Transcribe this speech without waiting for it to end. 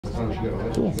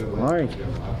Cool. All right.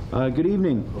 Good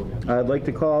evening. I'd like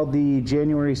to call the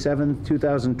January 7th,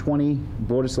 2020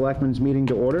 Board of Selectmen's meeting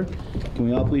to order. Can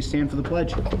we all please stand for the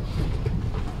pledge? I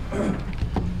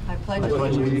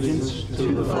pledge allegiance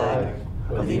to the flag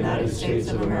of the United States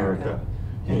of America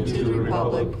and to the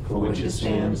republic for which it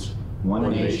stands,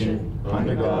 one nation,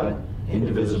 under God,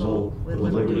 indivisible, with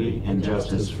liberty and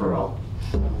justice for all.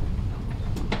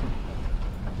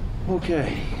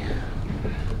 Okay.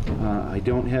 I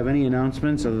don't have any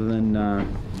announcements other than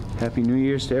Happy New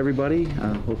Year's to everybody.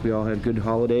 Hope we all had good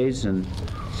holidays and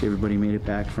see everybody made it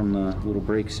back from the little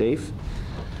break safe.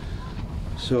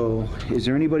 So, is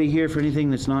there anybody here for anything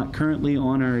that's not currently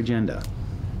on our agenda?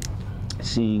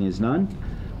 Seeing as none,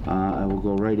 I will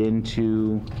go right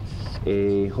into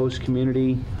a host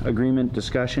community agreement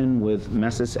discussion with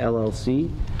Messis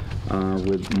LLC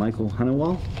with Michael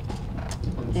Hunnewell.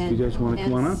 You guys want to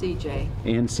come on up? CJ.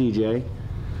 And CJ.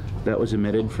 That was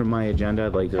omitted from my agenda.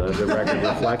 I'd like to let the record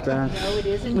reflect that. No, it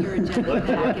is in your agenda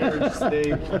package.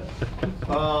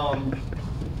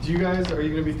 Do you guys, are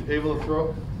you going to be able to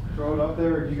throw it up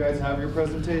there, or do you guys have your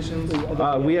presentations?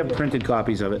 We have printed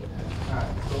copies of it. All right,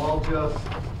 so I'll just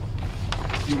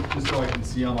so I can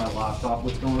see on my laptop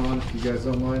what's going on, if you guys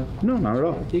don't mind. No, not at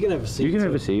all. You can have a seat. You can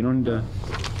have a seat. You don't need to.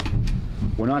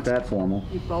 We're not that formal.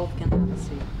 You both can have a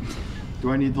seat. Do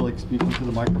I need to like speak into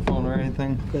the microphone or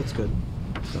anything? That's good.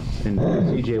 And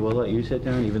CJ, we'll let you sit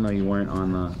down, even though you weren't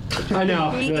on the. I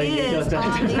know. He is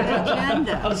on the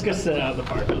agenda. I was going to sit out of the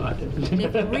parking lot.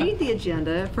 If you read the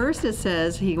agenda, at first it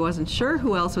says he wasn't sure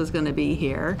who else was going to be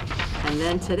here, and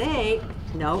then today,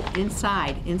 no,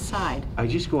 inside. I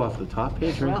just go off the top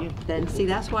page right Well, here. then see,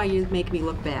 that's why you make me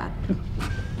look bad.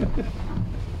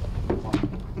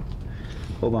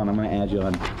 Hold on, I'm going to add you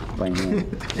on by hand.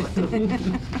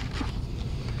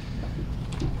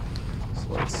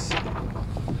 Let's see.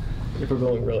 If we're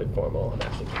going really formal, I'm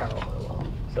actually Carol Hunnewell.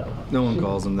 So. No one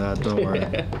calls him that, don't worry.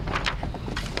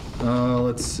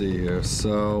 Let's see here.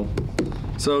 So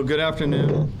good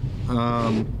afternoon.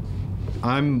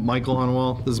 I'm Michael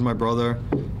Hunnewell. This is my brother,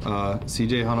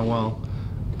 CJ Hunnewell.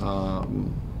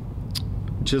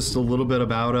 Just a little bit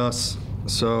about us.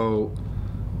 So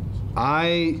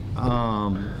I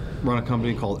run a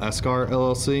company called Escar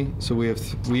LLC. So we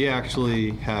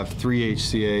actually have 3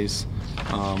 HCAs.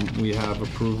 We have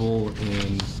approval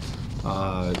in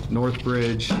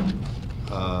Northbridge,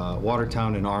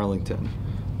 Watertown, and Arlington.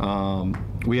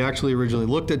 We actually originally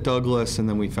looked at Douglas, and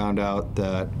then we found out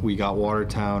that we got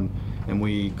Watertown and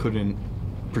we couldn't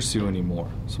pursue anymore.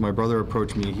 So my brother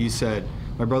approached me. He said,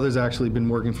 my brother's actually been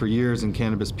working for years in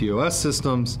cannabis POS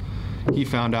systems. He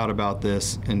found out about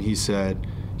this and he said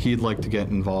he'd like to get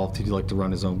involved. He'd like to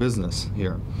run his own business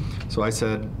here. So I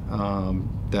said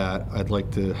that I'd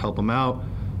like to help him out.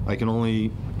 I can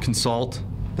only consult.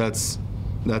 That's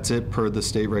it per the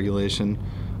state regulation.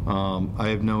 I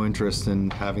have no interest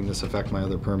in having this affect my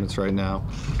other permits right now.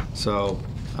 So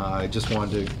I just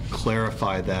wanted to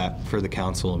clarify that for the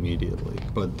council immediately.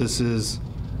 But this is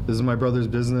my brother's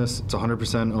business. It's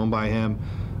 100% owned by him.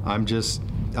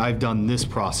 I've done this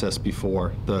process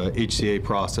before, the HCA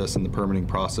process and the permitting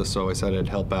process, so I said I'd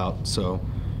help out, so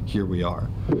here we are.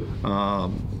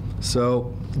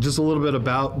 So just a little bit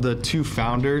about the 2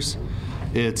 founders.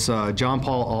 It's John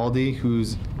Paul Aldi,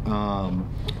 who's,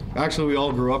 actually we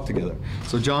all grew up together.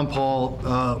 So John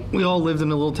Paul, we all lived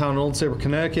in a little town in Old Saybrook,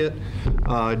 Connecticut.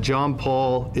 John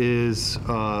Paul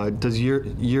does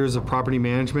years of property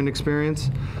management experience.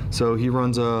 So he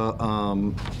runs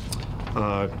a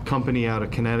company out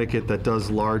of Connecticut that does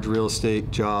large real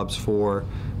estate jobs for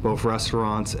both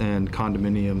restaurants and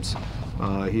condominiums.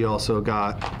 He also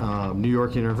got New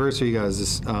York University. He got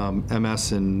his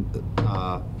MS in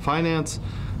finance.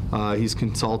 He's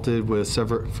consulted with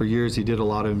for years. He did a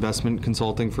lot of investment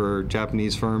consulting for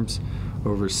Japanese firms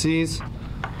overseas.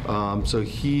 So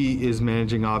he is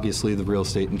managing, obviously, the real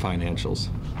estate and financials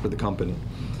for the company.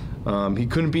 He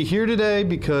couldn't be here today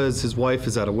because his wife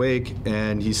is at a wake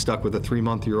and he's stuck with a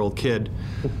 3-month-old kid.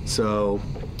 So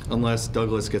unless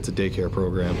Douglas gets a daycare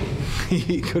program,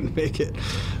 he couldn't make it.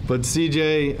 But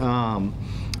CJ,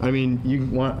 I mean,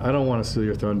 I don't want to steal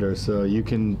your thunder, so you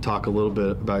can talk a little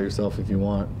bit about yourself if you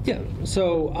want. Yeah,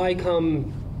 so I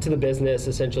come to the business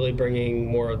essentially bringing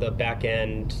more of the back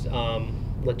end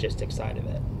logistics side of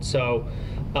it. So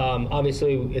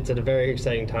obviously it's at a very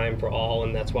exciting time for all,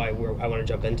 and that's why I want to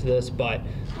jump into this, but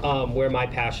where my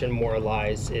passion more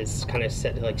lies is kind of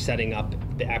setting up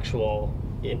the actual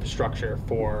infrastructure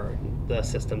for the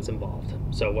systems involved.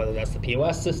 So whether that's the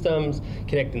POS systems,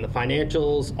 connecting the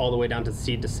financials, all the way down to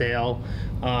seed to sale,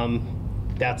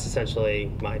 that's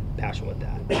essentially my passion with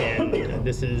that. And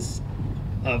this is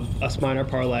a minor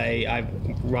parlay. I've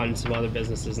run some other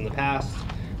businesses in the past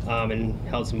and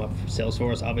held some up for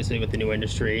Salesforce. Obviously, with the new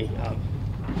industry,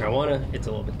 marijuana, it's a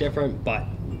little bit different, but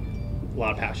a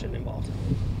lot of passion involved.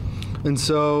 And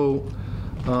so,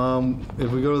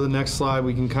 if we go to the next slide,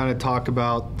 we can kind of talk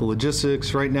about the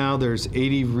logistics. Right now, there's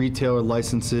 80 retailer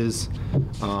licenses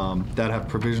that have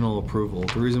provisional approval.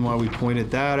 The reason why we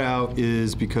pointed that out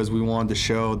is because we wanted to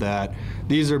show that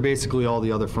these are basically all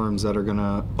the other firms that are going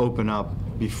to open up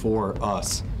before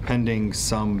us, pending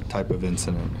some type of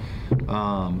incident.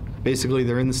 Basically,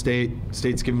 they're in the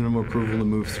state's giving them approval to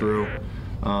move through.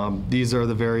 These are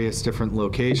the various different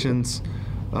locations.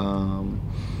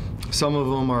 Some of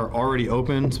them are already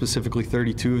open, specifically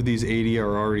 32 of these 80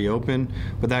 are already open,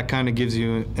 but that kind of gives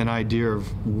you an idea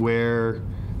of where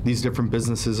these different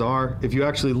businesses are. If you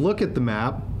actually look at the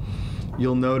map,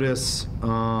 you'll notice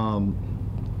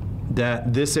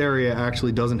that this area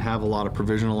actually doesn't have a lot of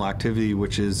provisional activity,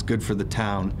 which is good for the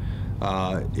town.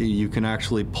 You can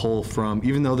actually pull from,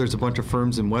 even though there's a bunch of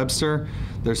firms in Webster,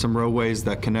 there's some roadways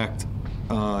that connect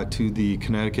to the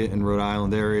Connecticut and Rhode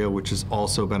Island area, which is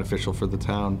also beneficial for the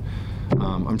town.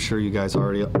 I'm sure you guys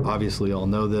already obviously all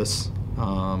know this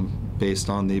based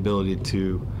on the ability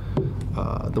to,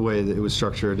 the way that it was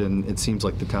structured, and it seems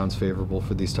like the town's favorable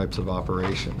for these types of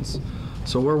operations.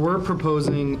 So where we're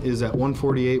proposing is at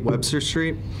 148 Webster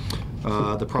Street.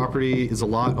 The property is a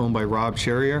lot owned by Rob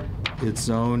Sherrier. It's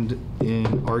zoned in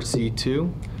RC2,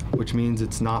 which means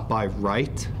it's not by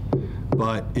right,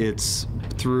 but it's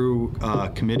through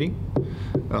committee.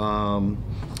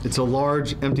 It's a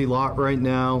large empty lot right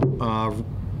now.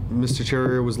 Mr.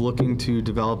 Sherrier was looking to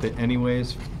develop it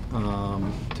anyways,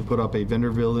 to put up a vendor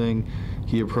building.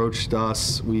 He approached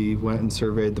us. We went and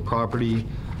surveyed the property.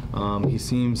 He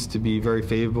seems to be very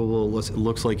favorable. It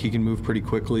looks like he can move pretty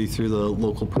quickly through the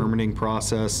local permitting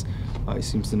process. He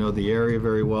seems to know the area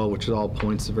very well, which all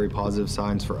points to very positive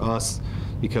signs for us,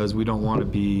 because we don't want to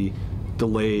be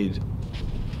delayed.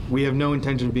 We have no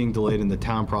intention of being delayed in the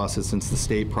town process since the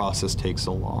state process takes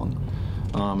so long.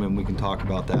 And we can talk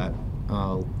about that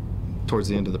towards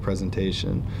the end of the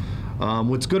presentation.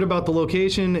 What's good about the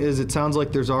location is it sounds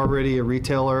like there's already a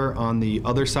retailer on the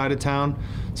other side of town.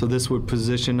 So this would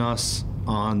position us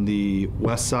on the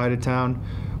west side of town,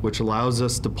 which allows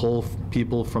us to pull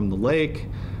people from the lake,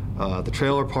 the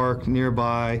trailer park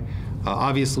nearby,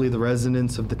 obviously the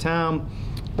residents of the town.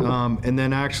 And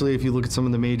then actually, if you look at some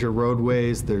of the major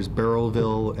roadways, there's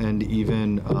Barrelville and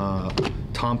even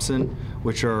Thompson,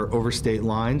 which are over state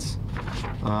lines.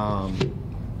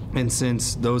 And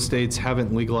since those states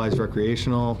haven't legalized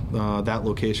recreational, that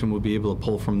location will be able to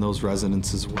pull from those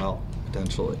residents as well,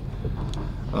 potentially.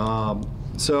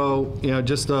 So, you know,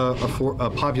 just a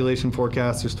population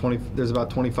forecast, there's about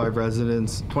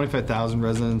 25,000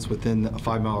 residents within a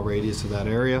 5-mile radius of that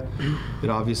area. It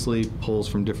obviously pulls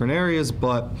from different areas,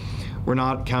 but we're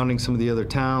not counting some of the other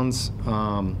towns.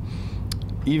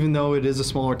 Even though it is a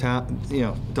smaller town, you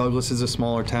know, Douglas is a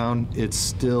smaller town, it's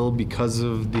still, because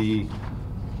of the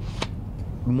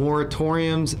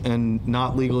moratoriums and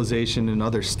not legalization in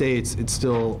other states, it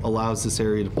still allows this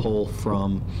area to pull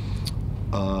from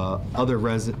other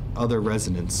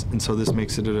residents, and so this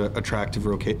makes it an attractive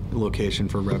location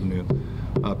for revenue,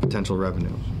 potential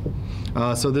revenue.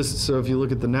 So if you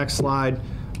look at the next slide,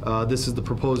 this is the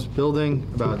proposed building,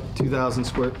 about 2,000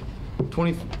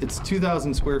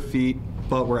 square feet,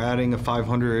 but we're adding a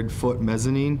 500-foot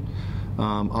mezzanine.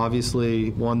 Obviously,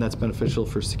 one that's beneficial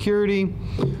for security.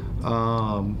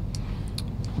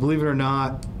 Believe it or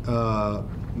not,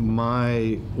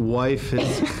 my wife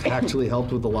has actually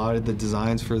helped with a lot of the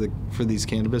designs for these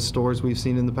cannabis stores we've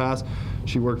seen in the past.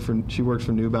 She worked for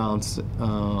New Balance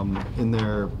in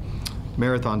their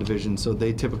marathon division, so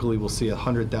they typically will see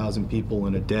 100,000 people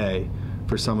in a day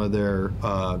for some of their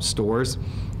stores.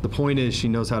 The point is, she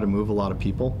knows how to move a lot of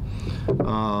people,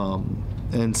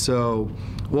 and so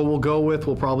what we'll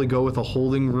probably go with a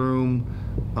holding room,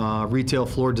 retail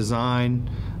floor design.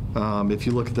 If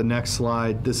you look at the next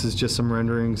slide, this is just some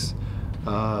renderings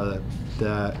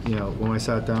that, you know, when I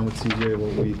sat down with CJ,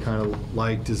 what we kind of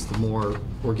liked is the more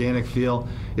organic feel.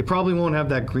 It probably won't have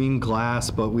that green glass,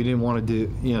 but we didn't want to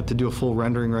do, you know, to do a full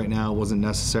rendering right now, it wasn't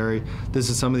necessary. This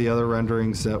is some of the other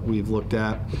renderings that we've looked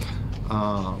at.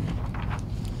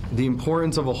 The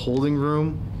importance of a holding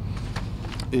room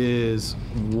is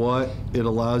what it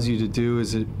allows you to do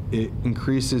is it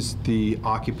increases the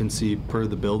occupancy per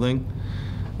the building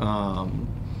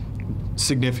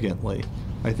significantly.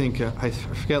 I think I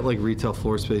forget like retail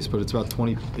floor space, but it's about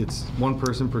 20. It's one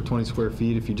person per 20 square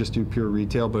feet if you just do pure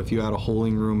retail. But if you add a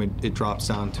holding room, it drops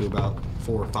down to about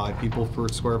 4 or 5 people per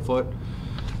square foot.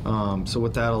 So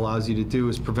what that allows you to do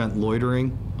is prevent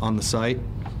loitering on the site,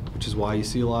 which is why you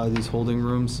see a lot of these holding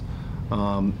rooms.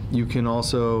 You can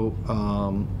also,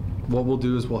 what we'll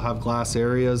do is we'll have glass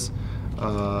areas.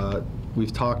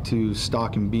 We've talked to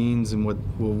Stock and Beans, and what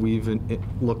we've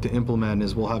looked to implement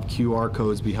is we'll have QR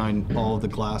codes behind all of the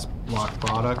glass block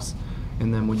products.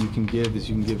 And then what you can give is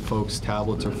you can give folks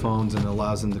tablets or phones, and it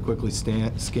allows them to quickly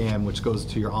scan, which goes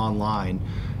to your online.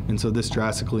 And so this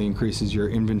drastically increases your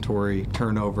inventory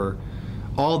turnover.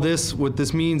 All this, what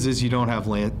this means is you don't have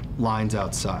lines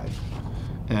outside.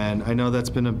 And I know that's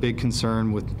been a big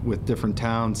concern with different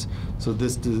towns. So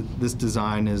this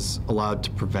design is allowed to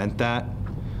prevent that.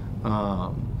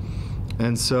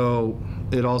 And so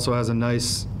it also has a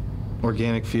nice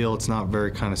organic feel. It's not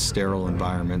very kind of sterile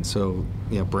environment. So,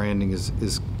 you know, branding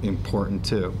is important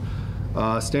too.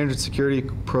 Standard security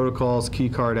protocols, key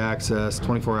card access,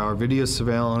 24-hour video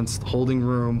surveillance, holding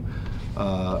room,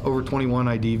 over 21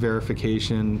 ID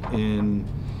verification in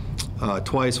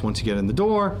twice once you get in the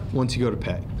door, once you go to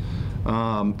pay.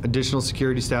 Additional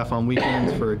security staff on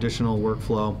weekends for additional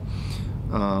workflow.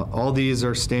 All these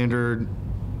are standard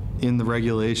in the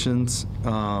regulations.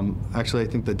 Actually, I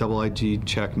think the double IG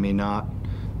check may not.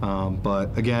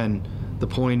 But again, the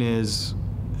point is,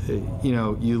 you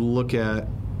know, you look at,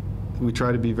 we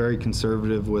try to be very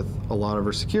conservative with a lot of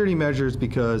our security measures,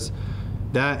 because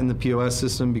that and the POS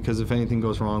system, because if anything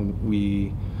goes wrong,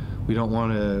 we don't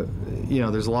want to, you know,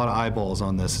 there's a lot of eyeballs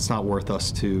on this. It's not worth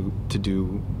us to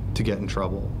get in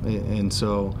trouble. And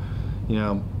so, you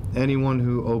know, anyone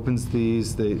who opens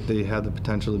these, they have the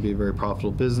potential to be a very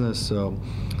profitable business. So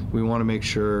we want to make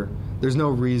sure there's no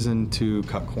reason to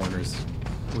cut corners,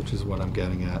 which is what I'm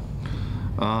getting at.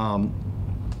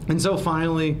 And so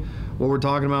finally, what we're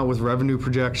talking about with revenue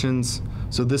projections.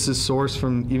 So this is sourced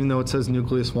from, even though it says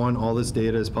Nucleus 1, all this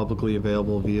data is publicly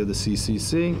available via the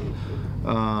CCC.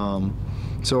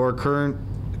 So our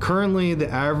currently the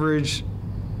average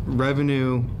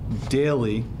revenue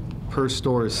daily per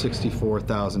store is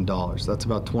 $64,000. That's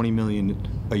about $20 million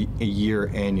a year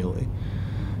annually.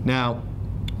 Now,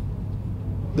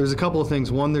 there's a couple of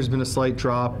things. One, there's been a slight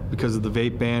drop because of the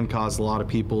vape ban, caused a lot of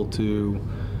people to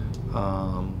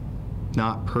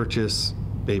not purchase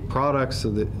vape products, so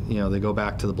that, you know, they go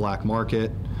back to the black market.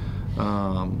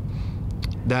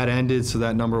 That ended, so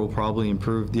that number will probably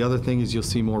improve. The other thing is you'll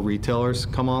see more retailers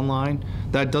come online.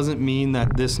 That doesn't mean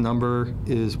that this number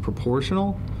is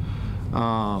proportional,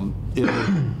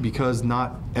 because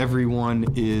not everyone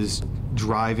is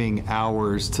driving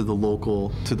hours to the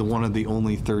local, to the one of the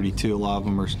only 32. A lot of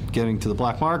them are getting to the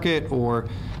black market, or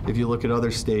if you look at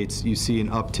other states, you see an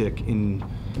uptick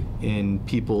in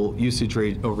people usage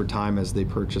rate over time as they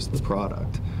purchase the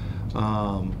product.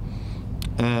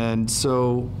 And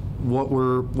so what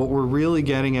we're really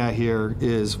getting at here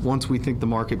is, once we think the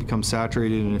market becomes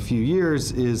saturated in a few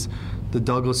years, is the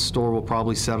Douglas store will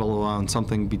probably settle around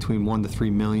something between 1 to 3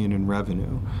 million in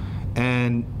revenue.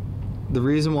 And the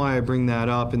reason why I bring that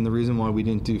up, and the reason why we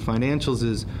didn't do financials,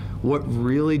 is what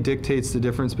really dictates the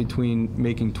difference between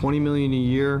making 20 million a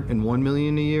year and 1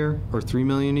 million a year or 3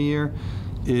 million a year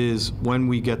is when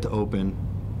we get to open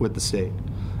with the state.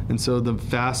 And so the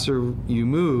faster you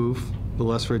move, the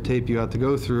less red tape you have to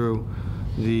go through,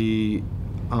 the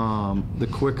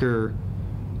quicker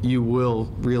you will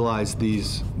realize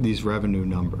these revenue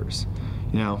numbers.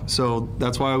 You know, so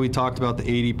that's why we talked about the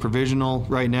 80 provisional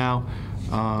right now.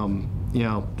 You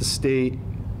know, the state,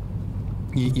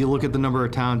 you look at the number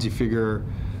of towns, you figure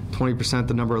 20%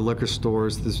 the number of liquor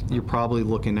stores, you're probably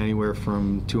looking anywhere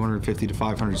from 250 to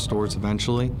 500 stores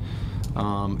eventually.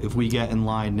 If we get in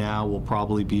line now, we'll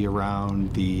probably be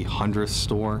around the 100th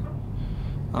store.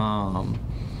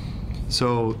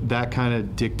 So that kind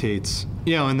of dictates,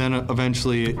 you know, and then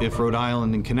eventually if Rhode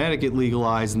Island and Connecticut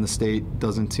legalize and the state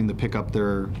doesn't seem to pick up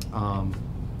their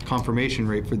confirmation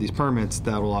rate for these permits,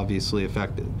 that will obviously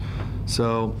affect it.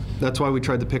 So that's why we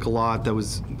tried to pick a lot that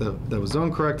was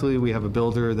zoned correctly. We have a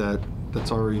builder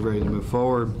that's already ready to move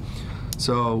forward.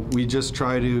 So we just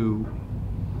try to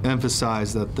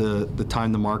emphasize that the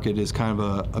time to market is kind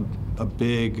of a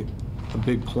big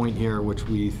point here, which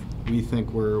we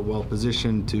think we're well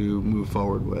positioned to move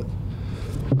forward with.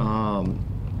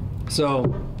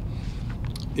 So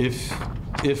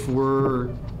if we're,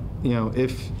 you know,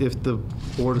 if the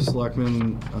Board of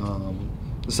Selectmen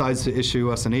decides to issue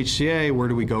us an HCA, where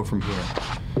do we go from here?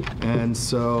 And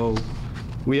so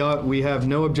we have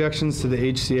no objections to the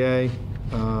HCA.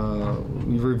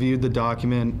 We've reviewed the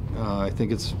document. I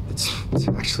think it's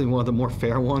actually one of the more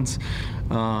fair ones.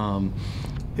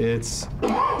 It's,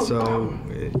 so,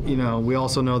 you know, we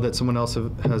also know that someone else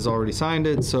has already signed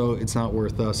it, so it's not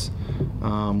worth us.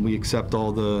 We accept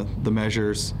all the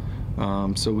measures,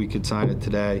 so we could sign it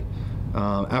today.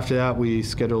 After that, we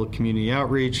schedule community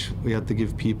outreach. We have to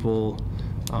give people,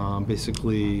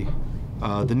 basically,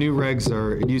 the new regs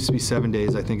are, it used to be 7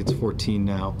 days, I think it's 14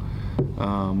 now.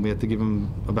 We have to give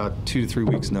them about 2 to 3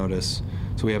 weeks notice.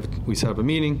 So we set up a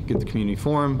meeting, get the community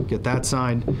forum, get that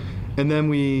signed, and then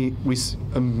we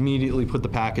immediately put the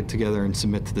packet together and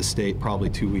submit to the state probably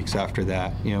 2 weeks after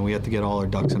that. You know, we have to get all our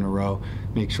ducks in a row,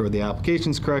 make sure the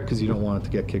application's correct because you don't want it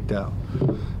to get kicked out.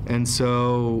 And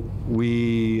so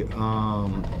we,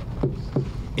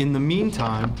 in the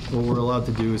meantime, what we're allowed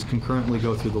to do is concurrently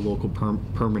go through the local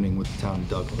permitting with the town of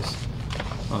Douglas.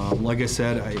 Like I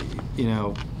said, you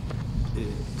know,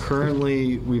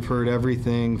 currently we've heard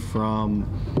everything from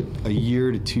a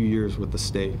year to 2 years with the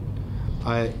state.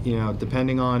 You know,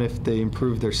 depending on if they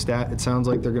improve their it sounds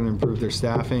like they're going to improve their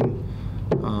staffing.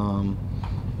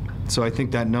 So I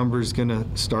think that number is going to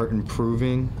start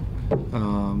improving.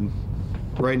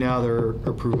 Right now they're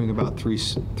approving about three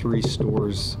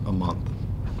stores a month.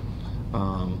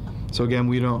 So again,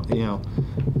 we don't, you know,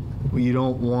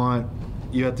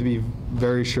 you have to be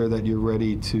very sure that you're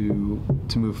ready to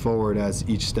move forward as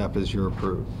each step as you're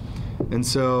approved. And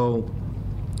so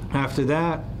after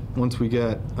that, once we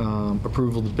get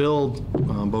approval to build,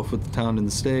 both with the town and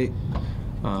the state,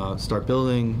 start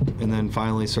building, and then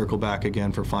finally circle back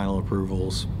again for final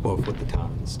approvals, both with the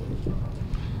town and the state.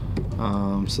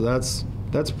 So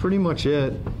that's pretty much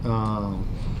it.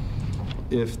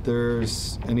 If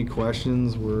there's any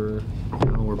questions, we're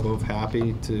both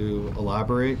happy to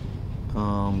elaborate.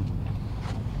 So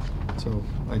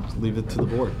I leave it to the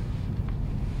board.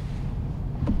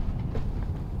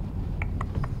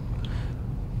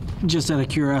 Just out of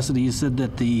curiosity, you said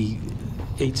that the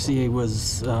HCA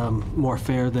was more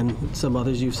fair than some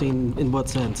others you've seen. In what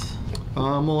sense?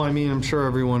 Well, I mean, I'm sure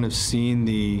everyone has seen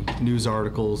the news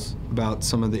articles about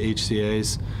some of the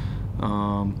HCA's.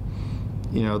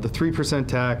 You know, the 3%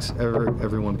 tax,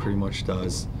 everyone pretty much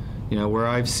does. You know, where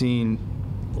I've seen,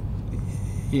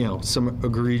 you know, some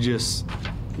egregious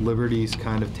liberties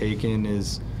kind of taken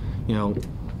is, you know,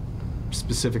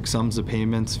 specific sums of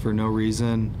payments for no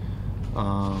reason.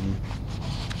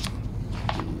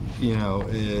 You know,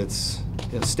 it's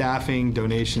staffing,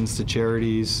 donations to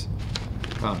charities,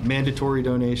 mandatory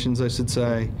donations, I should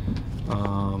say.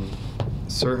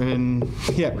 Certain,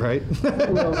 yeah, right?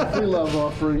 Free love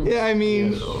offering. Yeah, I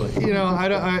mean, you know,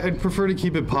 I'd prefer to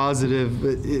keep it positive,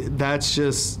 but that's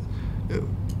just,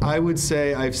 I would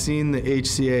say I've seen the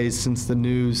HCA's since the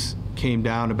news came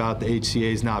down about the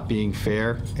HCA's not being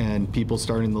fair and people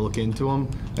starting to look into them.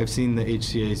 I've seen the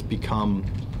HCA's become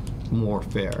more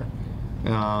fair.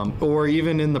 Or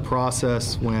even in the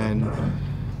process when,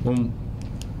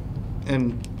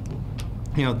 and,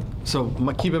 you know, so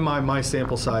keep in mind my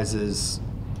sample size is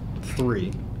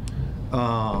 3.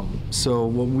 So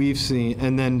what we've seen,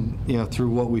 and then, you know, through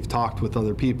what we've talked with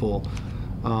other people,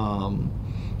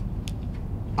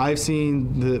 I've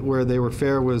seen where they were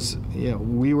fair was, you know,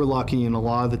 we were lucky in a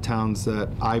lot of the towns that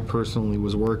I personally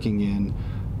was working in,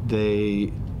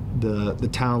 the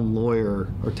town lawyer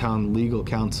or town legal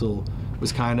counsel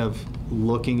was kind of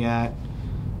looking at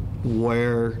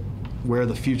where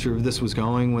the future of this was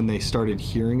going when they started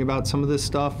hearing about some of this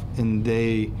stuff, and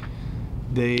they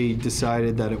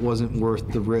decided that it wasn't worth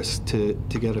the risk to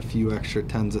get a few extra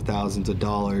tens of thousands of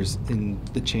dollars in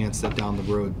the chance that down the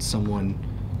road someone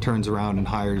turns around and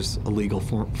hires a legal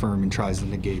firm and tries to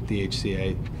negate the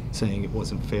HCA, saying it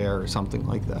wasn't fair or something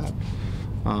like that.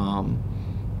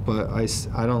 But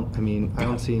I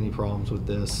don't see any problems with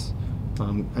this.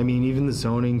 I mean, even the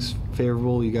zoning's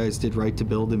favorable. You guys did right to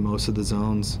build in most of the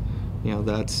zones. You know,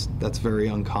 that's very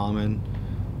uncommon.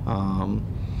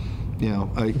 You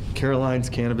know, Caroline's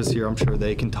Cannabis here, I'm sure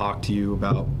they can talk to you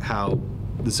about how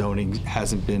the zoning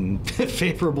hasn't been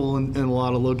favorable in a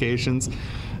lot of locations.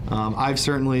 I've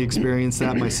certainly experienced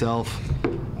that myself.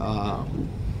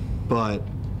 But,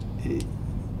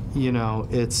 you know,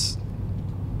 it's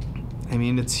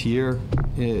here.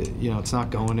 You know, it's not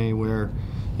going anywhere.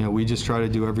 You know, we just try to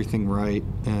do everything right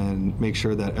and make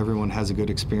sure that everyone has a good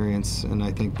experience, and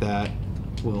I think that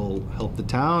will help the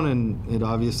town, and it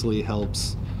obviously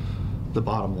helps the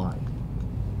bottom line.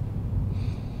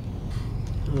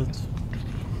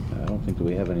 I don't think that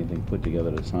we have anything put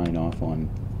together to sign off on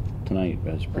tonight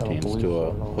as pertains to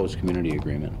a host community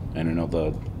agreement. And I know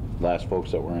the last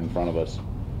folks that were in front of us,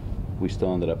 we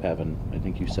still ended up having, I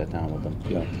think you sat down with them.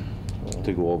 Yeah.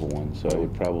 to go over one, so I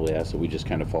would probably ask that we just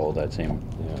kind of follow that same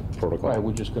protocol. Right,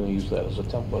 we're just gonna use that as a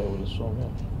template, I would assume, yeah.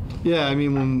 Yeah, I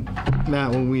mean,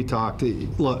 when we talked,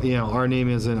 look, you know, our name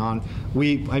isn't on,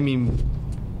 we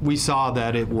saw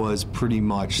that it was pretty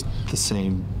much the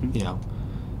same, you know.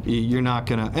 You're not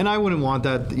gonna, and I wouldn't want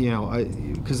that, you know,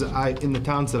 because in the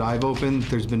towns that I've opened,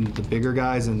 there's been the bigger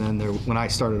guys, and then when I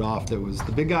started off, there was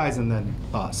the big guys and then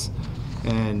us.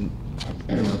 And,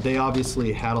 you know, they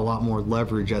obviously had a lot more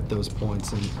leverage at those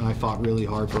points, and I fought really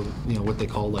hard for, you know, what they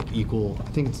call like I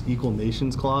think it's equal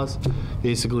nations clause.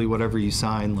 Basically, whatever you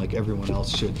sign, like everyone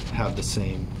else should have the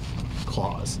same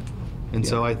clause. And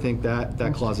so I think that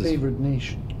clause is Favored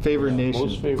nation. favored nation.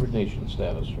 Most favored nation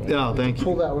status, right? Yeah, thank you.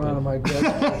 Pull that one out of my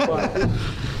desk. But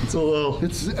It's a little.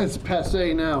 it's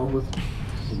passe now with.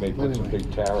 We may put some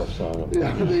big tariffs on it.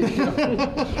 Yeah, there you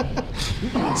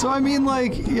go. So I mean,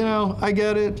 like, you know, I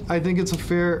get it. I think it's a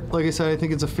fair, like I said, I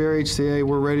think it's a fair HCA.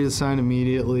 We're ready to sign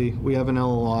immediately. We have an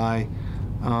LOI.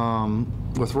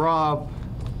 With Rob,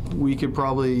 we could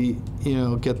probably, you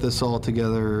know, get this all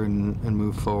together and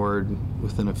move forward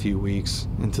within a few weeks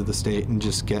into the state and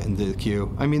just get into the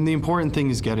queue. I mean, the important thing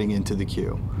is getting into the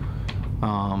queue.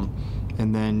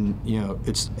 And then, you know,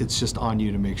 it's just on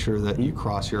you to make sure that you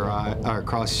cross your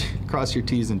cross your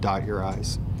T's and dot your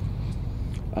I's.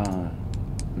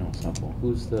 No, it's not Paul.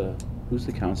 Who's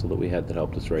the counsel that we had that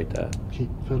helped us write that? Kate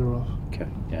Fedorov. Okay,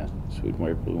 yeah, so we'd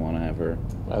probably want to have her.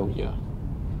 Oh, yeah.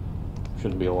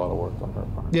 Shouldn't be a lot of work on her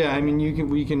part. Yeah, I mean,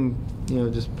 we can, you know,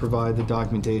 just provide the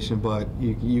documentation, but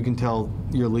you can tell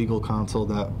your legal counsel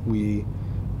that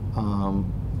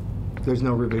there's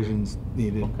no revisions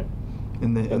needed. Okay.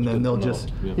 And then good they'll to know.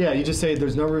 just, Yeah. yeah, you just say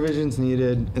there's no revisions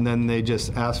needed, and then they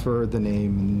just ask for the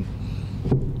name, and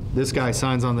this guy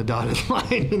signs on the dotted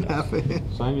line and have it.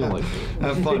 Sign your life.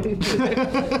 Have fun.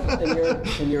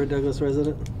 And you're a Douglas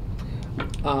resident?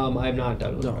 I'm not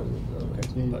Douglas No.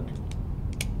 resident, but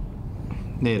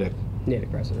Natick.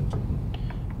 Natick resident.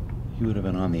 He would have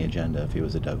been on the agenda if he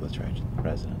was a Douglas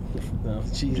resident. No,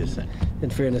 geez. Just saying. In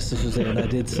fairness to Suzanne, I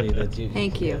did say that you.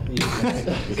 Thank you.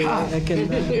 I can.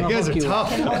 You guys are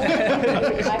tough. I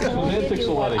can only That takes give a you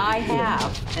lot what of I you.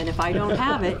 have, and if I don't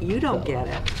have it, you don't get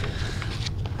it.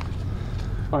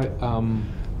 All right,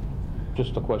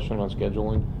 just a question on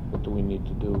scheduling. What do we need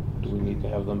to do? Do we need to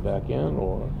have them back in,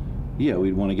 or? Yeah,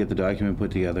 we'd want to get the document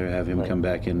put together, have him Right. come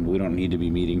back in. We don't need to be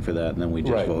meeting for that, and then we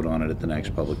just Right. vote on it at the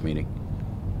next public meeting.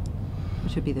 It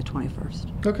should be the 21st.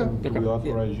 Okay. Do we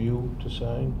authorize you to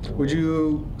sign? Would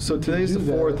you, so today's the do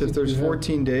that. I 4th, if think there's you have-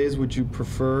 14 days, would you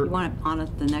prefer? You want it on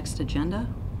the next agenda?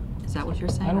 Is that what you're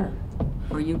saying? I don't-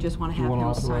 Or you just want to Do you have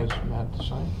want to him sign? authorize Matt to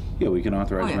sign? Yeah, we can Oh,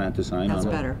 authorize yeah. Matt to sign on it. That's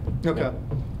better. Okay.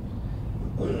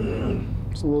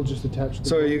 So we'll just attach the.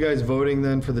 So are you guys voting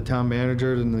then for the town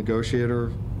manager to negotiate, or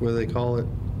what do they call it?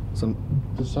 Some,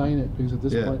 To sign it, because at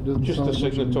this Yeah. point, it doesn't Just sound a like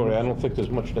much of a- signatory. I don't think there's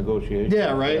much negotiation.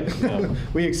 yeah, right? Yeah.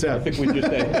 We I accept. think we just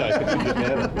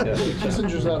had it.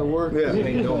 Messenger's out of work.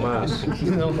 Yeah. No mas.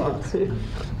 No mas.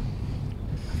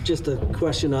 Just a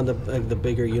question on the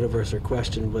bigger universe, or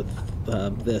question with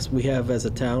this. We have, as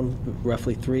a town,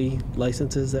 roughly 3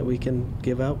 licenses that we can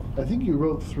give out. I think you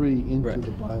wrote 3 into Right.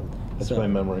 the bylaw. That's So- my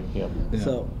memory, yeah.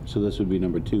 So, So this would be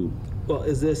number 2. well,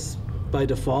 is this by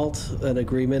default an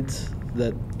agreement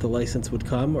that the license would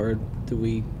come, or do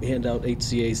we hand out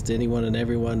HCA's to anyone and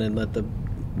everyone and let the?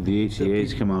 The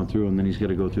HCA's come out through, and then he's got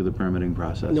to go through the permitting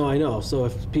process. No, I know. So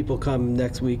if people come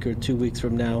next week or 2 weeks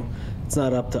from now, it's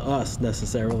not up to us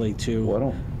necessarily to. Well, I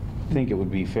don't think it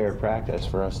would be fair practice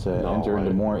for us to No, enter into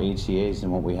I- more HCA's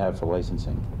than what we have for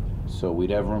licensing. So we'd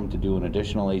have room to do an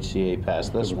additional HCA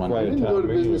past this one. I didn't go to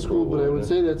business school, but I would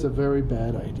say that's a very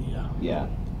bad idea. Yeah.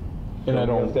 And I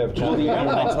don't. Well, the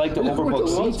airlines like to I went to overbook law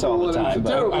seats all school the and it's time, a but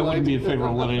terrible I wouldn't be in idea. favor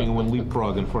of letting anyone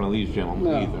leapfrog in front of these gentlemen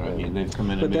No. either. I mean, they've come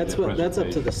in and But made that's their what, that's up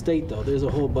to the presentation. state, though. There's a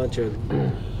whole bunch of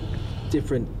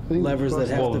different think levers that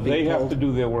have Well, to be they have to pulled.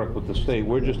 do their work with the state.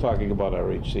 We're just talking about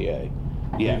our HCA.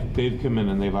 Yeah. They've come in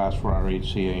and they've asked for our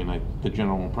HCA, and the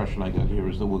general impression I got here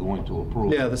is that we're going to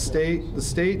approve. Yeah, the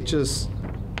state just,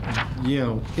 you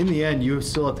know, in the end, you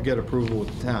still have to get approval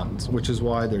with the towns, which is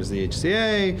why there's the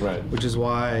HCA. Right. Which is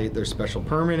why there's special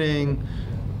permitting,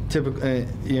 typically,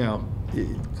 you know,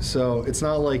 so it's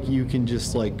not like you can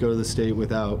just like go to the state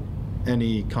without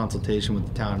any consultation with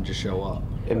the town and just show up.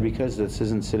 And because this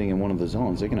isn't sitting in one of the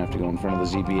zones, they're gonna have to go in front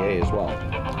of the ZBA as well.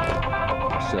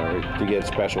 Sorry, to get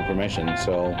special permission,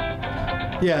 so.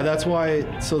 Yeah, that's why,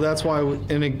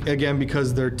 and again,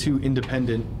 because they're 2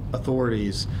 independent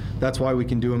authorities, that's why we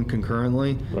can do them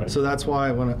concurrently. Right. So that's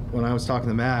why when I was talking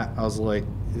to Matt, I was like,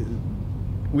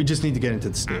 we just need to get into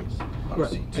the state.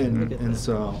 Right. And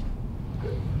so,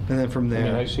 And then from I mean,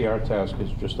 I there, see our task is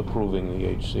just approving the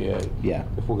HCA. Yeah.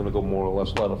 If we're gonna go more or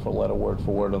less letter for letter, word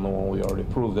for word on the one we already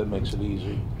approved, that makes it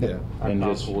easy. yeah. Our And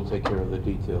just- council will take care of the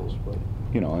details, but.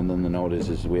 And then the note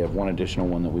is we have one additional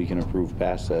one that we can approve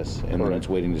past this, and then Correct. it's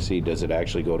waiting to see, does it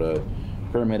actually go to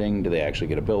permitting? Do they actually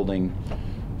get a building?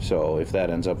 So if that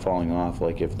ends up falling off,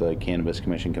 like if the Cannabis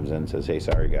Commission comes in and says, hey,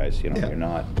 sorry, guys, Yeah. you're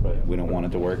not, we don't want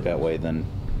it to work that way, then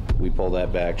we pull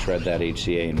that back, shred that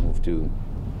HCA, and move to.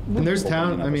 And there's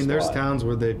opening up a there's slot. towns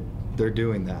where they're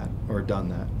doing that or done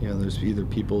that. There's either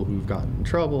people who've gotten in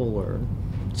trouble or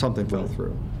something fell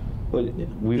through. But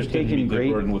we've Just didn't taken meet the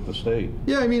great. burden with the state.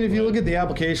 Yeah, I mean, if you look at the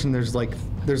application, there's like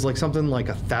something like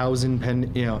 1,000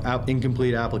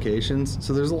 incomplete applications.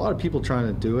 So there's a lot of people trying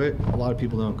to do it. A lot of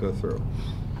people don't go through.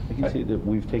 I can see that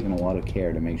we've taken a lot of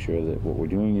care to make sure that what we're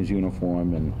doing is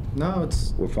uniform and No,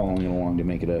 it's we're following it along to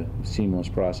make it a seamless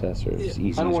process or as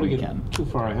easy I don't as want to we get can. too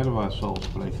far ahead of ourselves,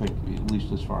 but I think, at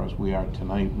least as far as we are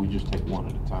tonight, we just take one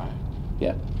at a time.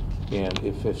 Yeah. And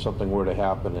if something were to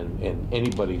happen and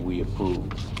anybody we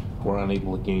approved were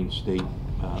unable to gain state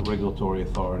regulatory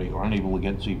authority or unable to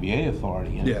get ZBA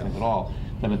authority, anything at all,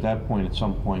 then at that point, at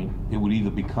some point, it would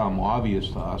either become obvious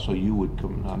to us or you would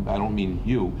come, I don't mean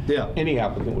you. Yeah. Any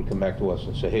applicant would come back to us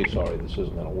and say, hey, sorry, this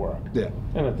isn't going to work. Yeah.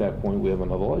 And at that point, we have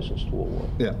another license to award.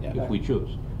 Yeah. If we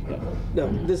choose. No,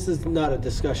 this is not a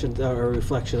discussion or a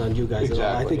reflection on you guys at all. I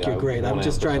Exactly, think you're I great. I'm wanna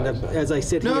just trying to, emphasize that. as I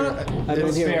sit No, here, no, I've been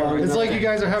it's here fair. long It's enough. like you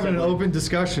guys are having an open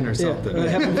discussion or something. Yeah,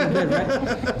 heaven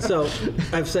forbid, right? So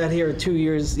I've sat here 2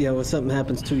 years, when something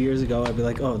happens 2 years ago, I'd be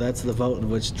like, oh, that's the vote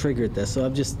which triggered this. So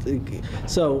I'm just,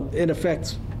 so in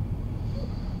effect,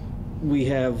 we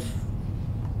have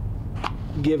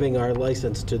giving our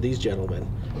license to these gentlemen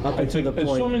up I until think, the point.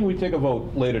 assuming we take a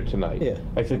vote later tonight, Yeah.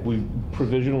 I think we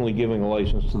provisionally giving a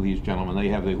license to these gentlemen. They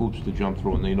have their hoops to jump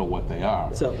through and they know what they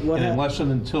are. So what And hap- unless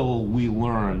and until we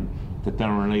learn that they're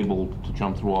unable to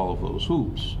jump through all of those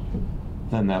hoops,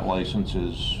 then that license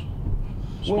is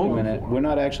Wait a spoken minute, for. we're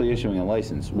not actually issuing a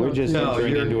license. We're just No,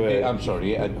 entering you're- into Yeah, a I'm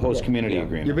sorry, yeah, host community yeah.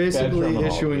 agreement. You're basically Bad terminology,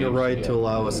 issuing a right to yeah.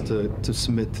 allow us to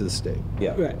submit to the state.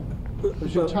 Yeah. Right.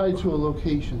 But you're tied to a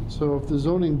location, so if the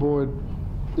zoning board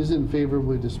isn't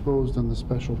favorably disposed on the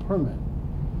special permit,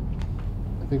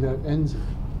 I think that ends it.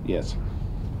 Yes.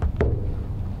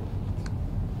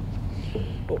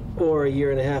 Or a year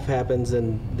and a half happens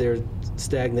and they're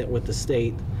stagnant with the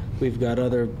state. We've got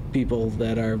other people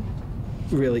that are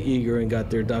really eager and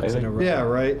got their ducks in a row. Yeah,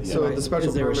 right. So Right. the special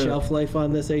Is there a permit. shelf life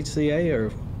on this HCA,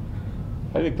 or?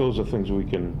 I think those are things we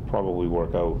can probably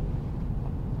work out.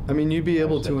 I mean, you'd be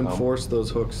able As to they come. enforce those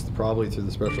hooks probably through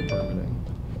the special permitting,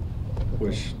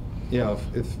 which,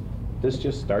 if This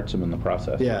just starts them in the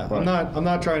process. yeah, I'm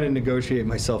not trying to negotiate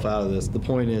myself out of this. The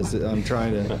point is, I'm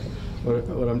trying to,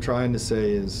 what I'm trying to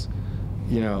say is,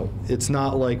 it's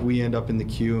not like we end up in the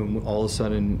queue and all of a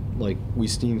sudden, like, we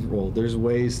steamroll. There's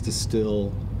ways to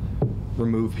still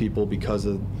remove people because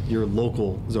of your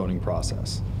local zoning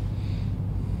process.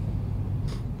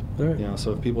 All right.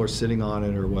 So if people are sitting on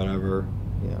it or whatever,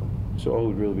 So all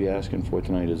we'd really be asking for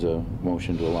tonight is a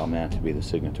motion to allow Matt to be the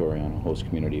signatory on a host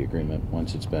community agreement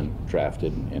once it's been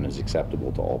drafted and is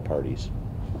acceptable to all parties.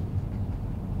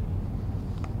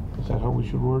 Is that how we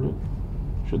should word it?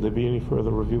 Should there be any further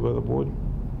review by the board?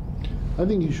 I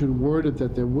think you should word it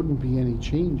that there wouldn't be any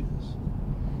changes.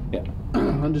 Yeah.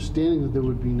 Understanding that there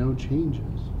would be no changes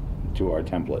To our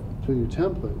template. to your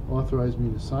template, authorize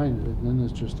me to sign it, and then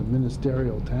it's just a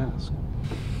ministerial task.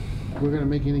 If we're gonna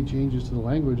make any changes to the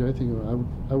language, I think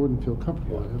I wouldn't feel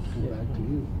comfortable. I'd have to come back to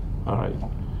you. All right.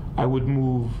 I would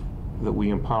move that we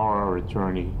empower our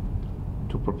attorney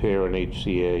to prepare an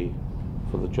HCA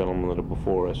for the gentlemen that are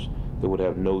before us that would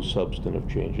have no substantive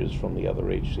changes from the other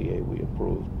HCA we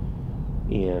approved,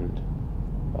 and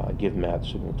give Matt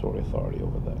signatory authority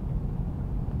over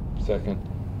that. Second.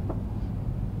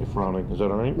 You're frowning, is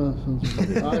that all right? Well, sounds-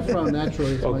 I found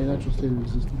naturally, it's my natural state of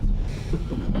existence.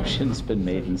 Motion's been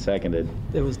made and seconded.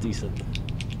 It was decent.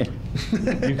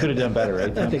 You could have done better,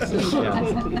 right, Tim? I think so.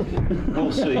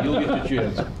 We'll see, you'll get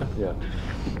your chance. Yeah.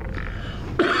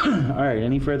 All right,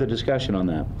 any further discussion on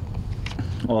that?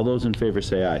 All those in favor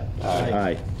say aye.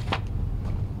 Aye.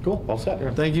 Cool. All set.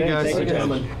 Thank you, guys. Thank you,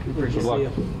 Gentlemen. Good to luck. see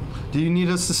you. Do you need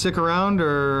us to stick around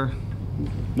or?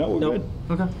 No, we're Nope.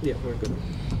 good. Okay. Yeah, we're good.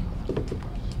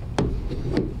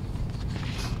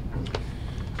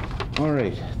 All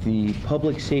right, the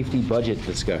public safety budget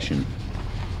discussion.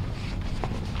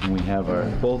 And we have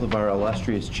both of our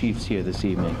illustrious chiefs here this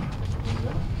evening.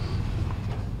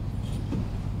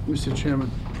 Mr. Chairman,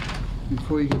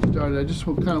 before you get started, I just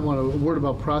kind of want a word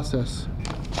about process.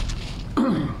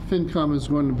 FinCom is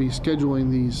going to be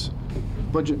scheduling these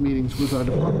budget meetings with our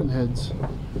department heads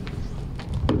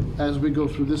as we go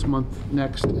through this month,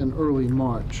 next, and early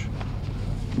March.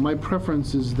 My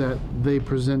preference is that they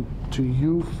present to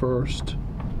you first,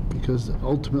 because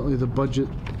ultimately the budget,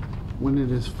 when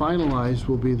it is finalized,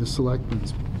 will be the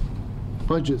Selectmen's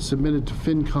budget submitted to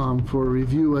FinCom for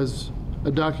review as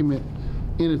a document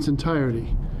in its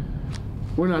entirety.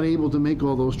 We're not able to make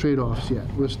all those trade-offs yet.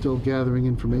 We're still gathering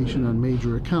information on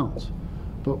major accounts.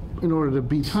 But in order to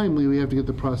be timely, we have to get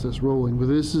the process rolling. But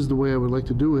this is the way I would like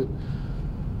to do it,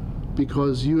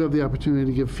 because you have the opportunity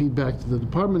to give feedback to the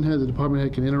department head. The department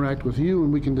head can interact with you,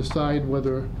 and we can decide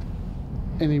whether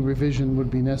any revision would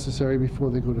be necessary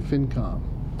before they go to FinCom,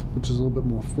 which is a little bit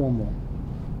more formal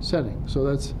setting. So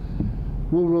that's,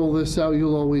 we'll roll this out.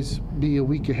 You'll always be a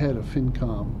week ahead of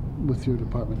FinCom with your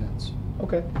department heads.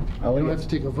 Okay. You don't have to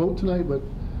take a vote tonight, but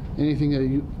anything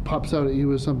that pops out at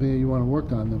you as something that you want to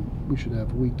work on, then we should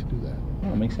have a week to do that.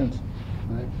 That makes sense.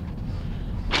 All right?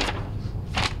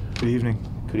 Good evening.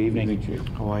 Good evening.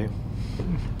 How are you?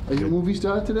 Are you a movie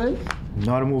star today?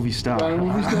 Not a movie star. Not a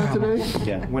movie star today?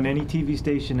 Yeah. When any TV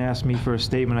station asks me for a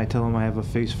statement, I tell them I have a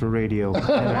face for radio.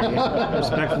 And I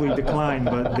respectfully decline,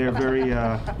 but they're very,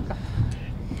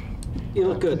 You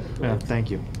look good.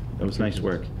 thank you. That was nice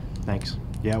work. Thanks.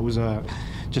 Yeah, it was,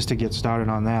 just to get started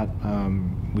on that,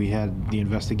 we had the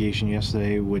investigation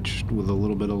yesterday, which with a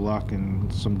little bit of luck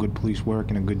and some good police work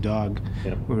and a good dog,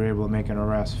 we were able to make an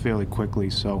arrest fairly quickly.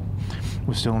 So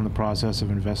we're still in the process of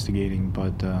investigating,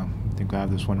 but I think we'll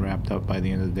have this one wrapped up by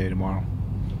the end of the day tomorrow.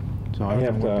 So I have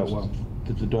everything to worked out ask, well.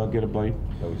 did the dog get a bite?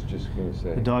 I was just going to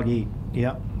say. The dog ate.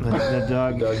 Yep. The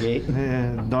dog. Dog ate?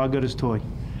 The dog got his toy.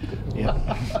 Yeah.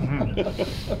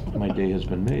 My day has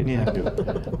been made. Yeah. Thank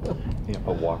you.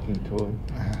 A walking toy.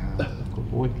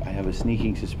 Good boy. I have a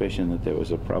sneaking suspicion that there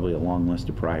was probably a long list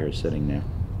of priors sitting there.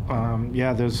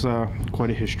 Yeah, there's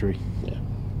quite a history. Yeah.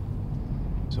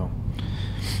 So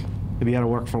he'll be out of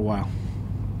work for a while,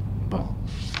 but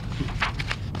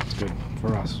it's good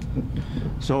for us.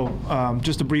 So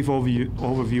just a brief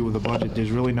overview of the budget.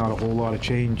 There's really not a whole lot of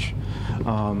change.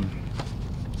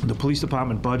 The police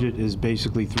department budget is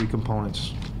basically three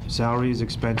components: salaries,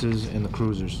 expenses, and the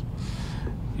cruisers.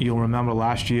 You'll remember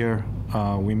last year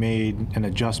we made an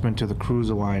adjustment to the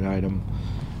cruiser line item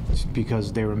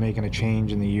because they were making a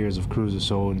change in the years of cruisers.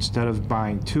 So instead of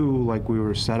buying two like we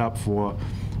were set up for,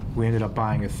 we ended up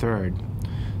buying a third.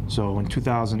 So in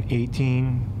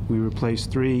 2018, we replaced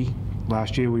 3.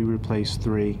 Last year, we replaced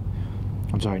 3.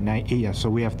 I'm sorry, 9, yeah, so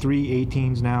we have 3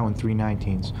 18s now and 3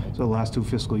 19s. So the last 2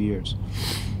 fiscal years.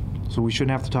 So we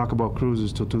shouldn't have to talk about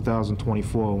cruisers till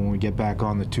 2024 when we get back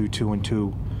on the 2, 2, and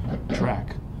 2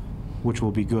 track, which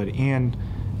will be good. And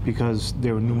because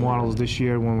there were new models this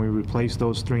year, when we replaced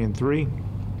those 3 and 3,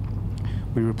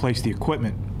 we replaced the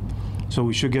equipment. So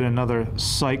we should get another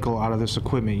cycle out of this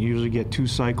equipment. You usually get 2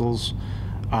 cycles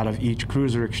out of each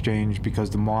cruiser exchange because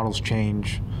the models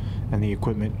change and the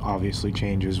equipment obviously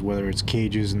changes, whether it's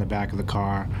cages in the back of the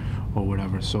car or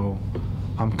whatever. So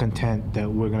I'm content that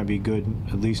we're going to be good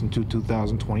at least into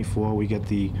 2024. We get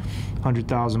the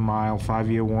 100,000-mile,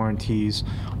 5-year warranties.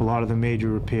 A lot of the major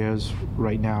repairs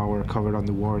right now are covered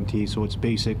under warranty, so it's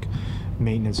basic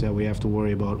maintenance that we have to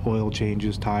worry about: oil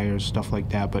changes, tires, stuff like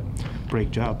that, but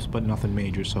brake jobs, but nothing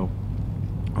major. So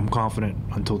I'm confident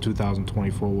until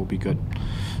 2024 we'll be good.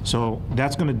 So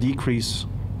that's going to decrease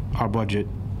our budget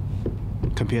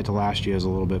compared to last year's a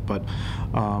little bit, but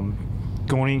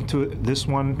going into this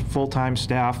one, full-time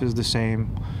staff is the same,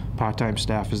 part-time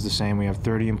staff is the same. We have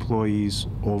 30 employees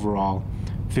overall,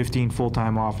 15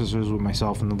 full-time officers with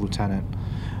myself and the lieutenant,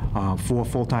 4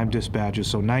 full-time dispatchers,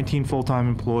 so 19 full-time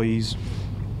employees,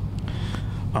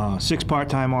 6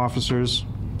 part-time officers,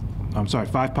 I'm sorry,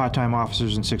 5 part-time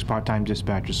officers and 6 part-time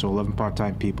dispatchers, so 11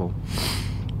 part-time people.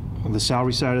 On the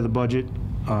salary side of the budget,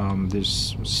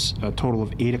 there's a total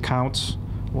of 8 accounts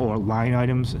or line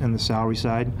items in the salary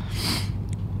side.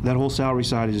 That whole salary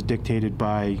side is dictated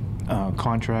by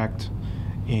contract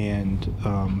and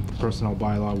the personnel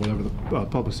bylaw, whatever the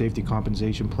public safety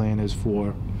compensation plan is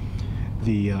for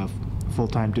the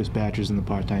full-time dispatchers and the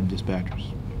part-time dispatchers.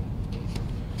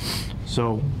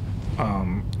 So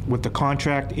with the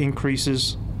contract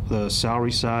increases, the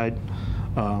salary side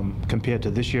compared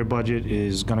to this year budget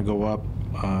is going to go up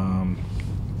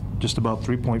just about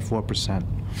 3.4%,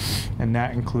 and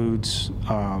that includes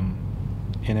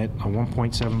in it a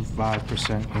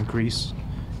 1.75% increase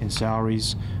in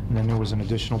salaries, and then there was an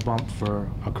additional bump for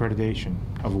accreditation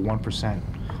of a 1%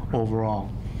 overall.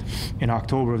 In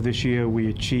October of this year, we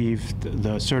achieved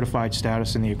the certified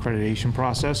status in the accreditation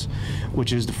process,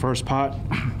 which is the first part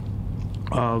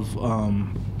of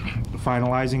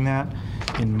finalizing that.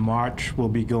 In March, we'll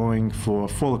be going for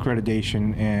full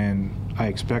accreditation, and I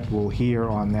expect we'll hear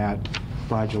on that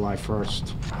by July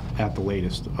 1st at the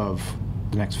latest of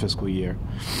the next fiscal year.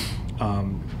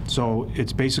 So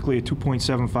it's basically a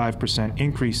 2.75%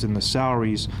 increase in the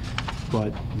salaries,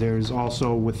 but there's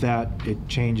also, with that, it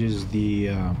changes the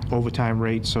overtime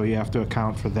rate, so you have to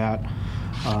account for that.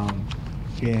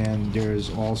 And there's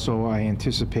also, I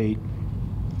anticipate,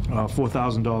 a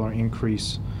 $4,000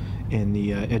 increase in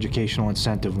the educational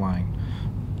incentive line,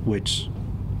 which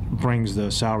brings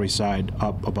the salary side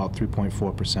up about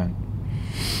 3.4%.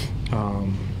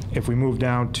 If we move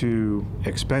down to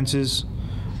expenses,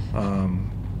 the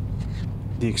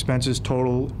expenses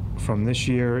total from this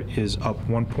year is up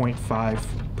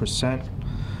 1.5%.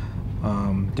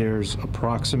 There's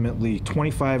approximately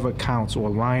 25 accounts or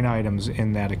line items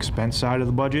in that expense side of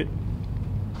the budget.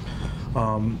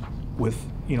 With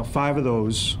 5 of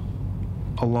those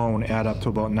alone add up to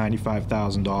about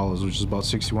 $95,000, which is about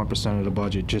 61% of the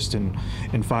budget just in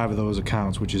 5 of those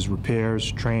accounts, which is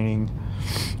repairs, training,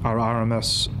 our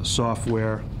RMS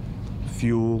software,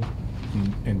 fuel,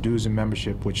 and dues and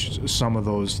membership, which some of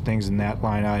those things in that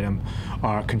line item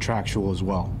are contractual as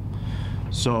well.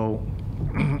 So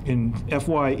in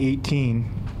FY18,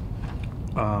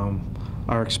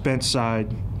 our expense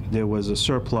side, there was a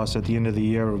surplus at the end of the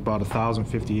year of about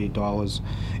 $1,058,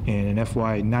 and in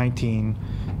FY19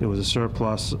 there was a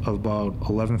surplus of about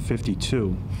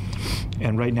 $1,152.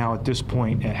 And right now at this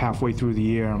point, at halfway through the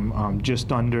year, I'm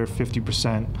just under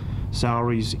 50%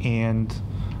 salaries and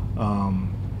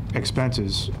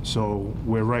expenses, so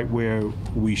we're right where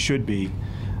we should be.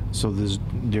 So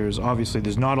there's obviously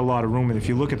not a lot of room, and if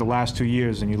you look at the last 2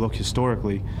 years and you look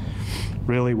historically,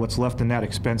 really what's left in that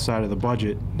expense side of the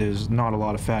budget, there's not a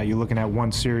lot of fat. You're looking at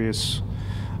one serious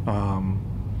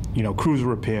cruiser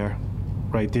repair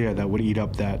right there that would eat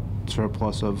up that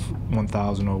surplus of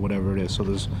 1,000 or whatever it is. So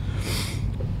there's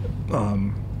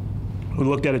we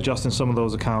looked at adjusting some of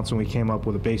those accounts, and we came up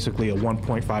with basically a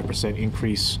 1.5%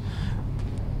 increase.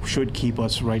 Should keep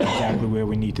us right exactly where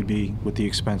we need to be with the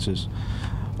expenses.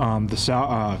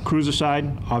 The cruiser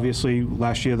side, obviously,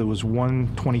 last year there was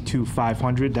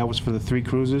 $122,500. That was for the 3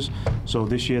 cruisers. So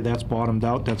this year that's bottomed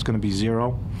out. That's going to be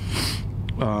 0.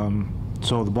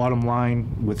 So the bottom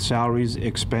line with salaries,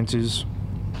 expenses,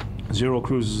 0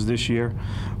 cruisers this year.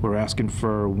 We're asking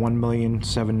for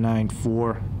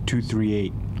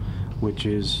 $1,794,238, which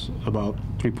is about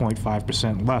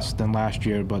 3.5% less than last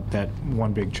year, but that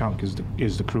one big chunk is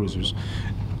the cruisers.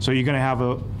 So you're going to have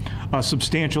a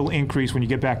substantial increase when you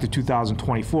get back to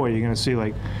 2024. You're going to see,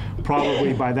 like,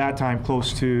 probably by that time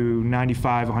close to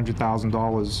 $95,000,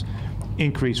 $100,000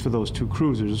 increase for those 2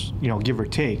 cruisers, give or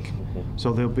take.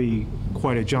 So there'll be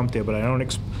quite a jump there. But I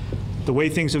don't the way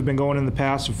things have been going in the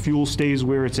past, if fuel stays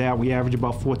where it's at, we average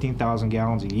about 14,000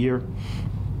 gallons a year.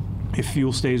 If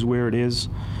fuel stays where it is,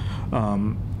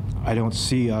 I don't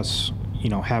see us,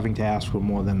 having to ask for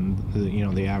more than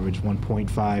the average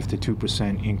 1.5 to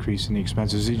 2% increase in the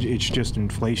expenses. It's just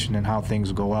inflation and how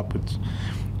things go up. It's,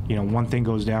 one thing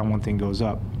goes down, one thing goes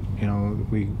up.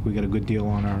 We got a good deal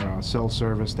on our cell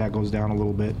service. That goes down a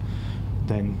little bit.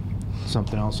 Then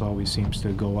something else always seems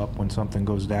to go up when something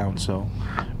goes down. So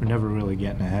we're never really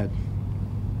getting ahead.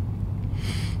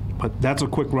 But that's a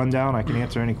quick rundown. I can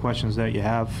answer any questions that you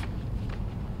have.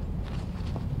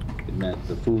 Matt,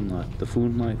 the food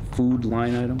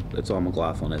line item, that's all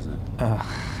McLaughlin, isn't it?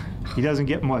 He doesn't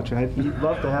get much. I'd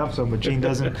love to have some, but Gene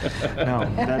doesn't. No,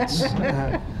 that's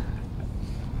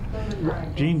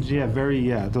Gene's.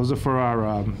 Those are for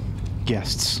our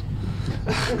guests.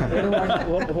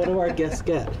 What do our guests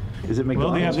get? Is it McDonald's?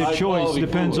 Well, they have their choice.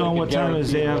 Depends on what time it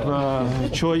is. They have a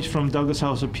choice from Douglas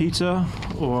House of Pizza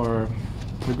or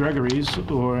the Gregory's,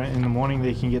 or in the morning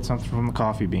they can get something from the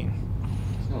Coffee Bean.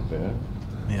 Not bad.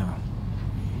 Yeah.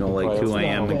 No, like 2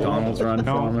 a.m. McDonald's run for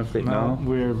them if they No,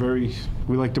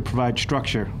 we like to provide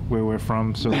structure where we're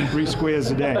from, so 3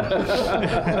 squares a day.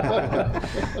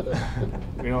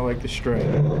 We don't like to stray.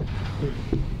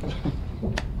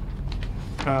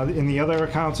 In the other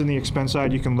accounts in the expense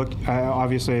side, you can look,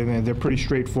 obviously, they're pretty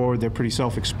straightforward, they're pretty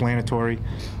self-explanatory.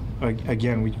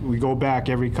 Again, we go back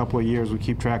every couple of years, we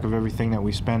keep track of everything that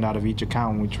we spend out of each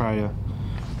account, and we try to,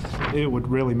 what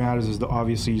really matters is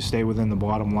obviously you stay within the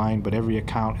bottom line, but every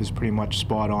account is pretty much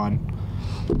spot on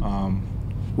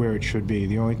where it should be.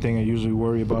 The only thing I usually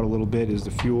worry about a little bit is the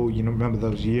fuel. Remember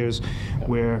those years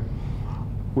where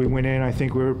we went in, I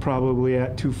think we were probably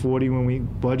at $2.40 when we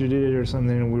budgeted or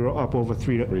something, and we were up over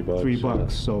 $3.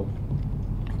 $3, So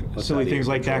That's silly not things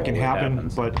even like that can control what happen,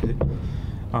 happens.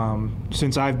 but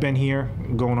Since I've been here,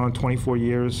 going on 24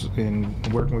 years,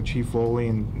 and working with Chief Foley,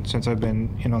 and since I've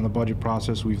been in on the budget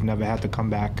process, we've never had to come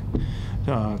back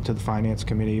to the Finance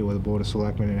Committee or the Board of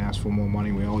Selectmen and ask for more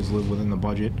money. We always live within the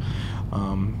budget.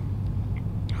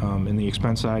 And the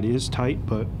expense side is tight,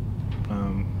 but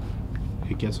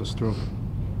it gets us through.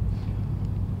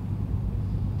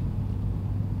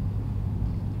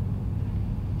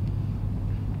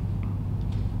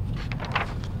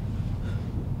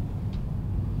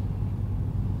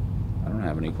 I don't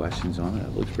have any questions on it.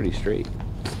 It looks pretty straight.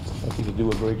 I think you do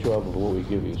a great job of what we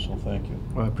give you, so thank you.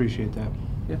 Well, I appreciate that.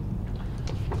 Yeah.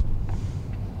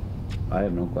 I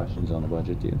have no questions on the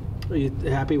budget, do you? Are you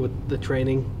happy with the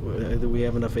training? Do we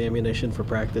have enough ammunition for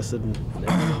practice and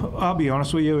everything? I'll be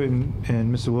honest with you, and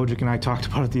Mr. Wojcik and I talked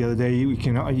about it the other day. You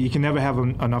can never have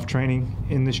enough training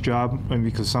in this job,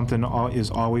 because something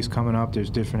is always coming up. There's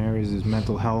different areas. There's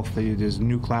mental health. There's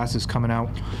new classes coming out.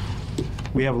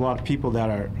 We have a lot of people that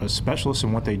are specialists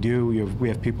in what they do. We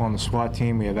have people on the SWAT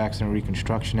team. We have accident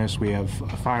reconstructionists. We have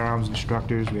firearms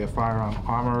instructors. We have firearm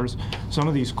armorers. Some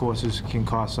of these courses can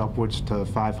cost upwards to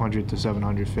 $500 to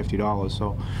 $750.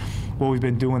 So what we've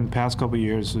been doing the past couple of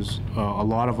years is a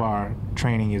lot of our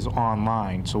training is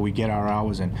online, so we get our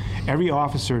hours in. Every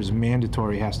officer is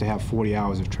mandatory, has to have 40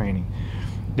 hours of training.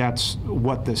 That's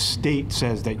what the state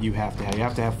says that you have to have. You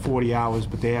have to have 40 hours,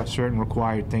 but they have certain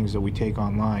required things that we take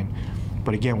online.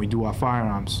 But again, we do our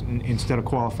firearms. Instead of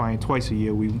qualifying twice a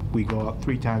year, we go out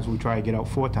 3 times, we try to get out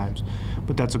 4 times.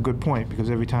 But that's a good point,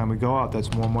 because every time we go out,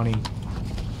 that's more money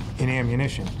in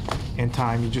ammunition and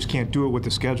time. You just can't do it with the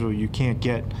schedule. You can't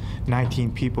get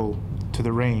 19 people to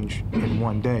the range in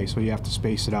one day, so you have to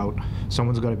space it out.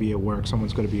 Someone's got to be at work,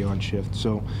 someone's got to be on shift.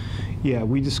 So yeah,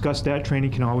 we discussed that. Training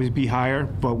can always be higher,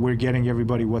 but we're getting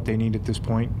everybody what they need at this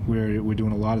point. We're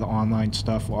doing a lot of the online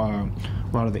stuff, a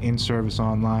lot of the in-service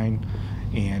online,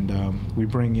 and we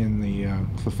bring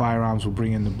in for firearms, we'll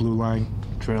bring in the Blue Line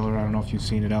trailer. I don't know if you've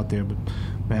seen it out there, but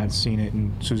Matt's seen it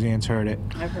and Suzanne's heard it.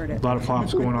 I've heard it. A lot of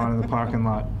flops going on in the parking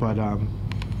lot, but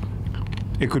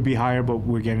it could be higher, but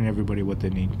we're getting everybody what they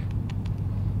need.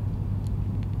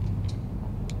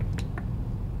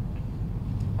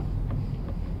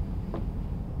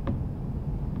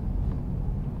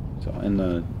 So,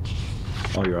 and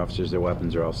all your officers, their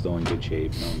weapons are all still in good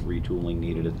shape, no retooling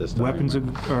needed at this time? Weapons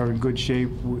are in good shape.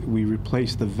 We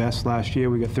replaced the vest last year.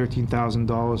 We got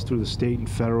 $13,000 through the state and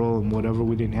federal, and whatever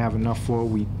we didn't have enough for,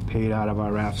 we paid out of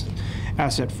our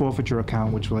asset forfeiture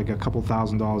account, which was like a couple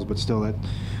 $1,000s, but still that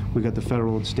we got the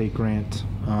federal and state grant.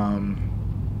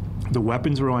 The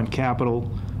weapons were on capital,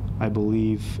 I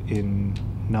believe, in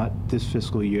not this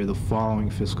fiscal year, the following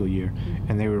fiscal year,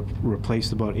 and they were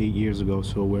replaced about 8 years ago,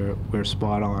 so we're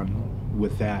spot on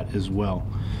with that as well.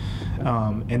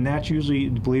 And that's usually,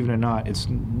 believe it or not, it's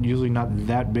usually not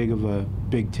that big of a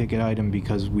big ticket item,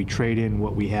 because we trade in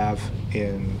what we have,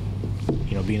 and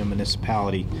being a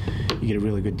municipality, you get a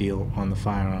really good deal on the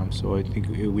firearms. So I think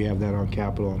we have that on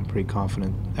capital. I'm pretty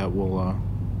confident that we'll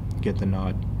get the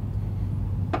nod.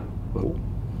 Cool.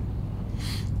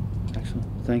 Excellent.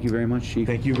 Thank you very much, Chief.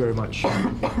 Thank you very much.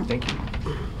 Thank you.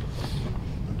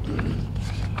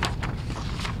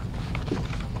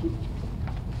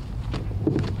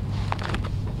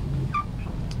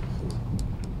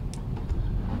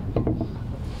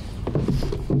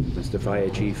 Mr. Fire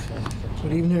Chief.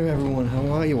 Good evening, everyone. How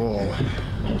are you all?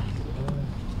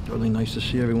 Really nice to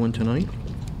see everyone tonight.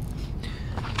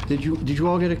 Did you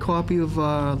all get a copy of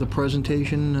the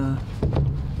presentation?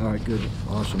 All right, good,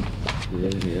 awesome.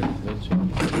 Yeah.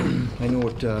 I know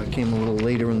it came a little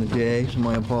later in the day, so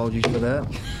my apologies for that.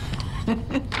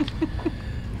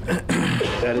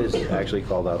 That is actually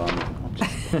called out on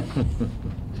the...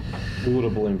 We would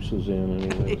have blamed Suzanne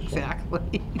anyway. So.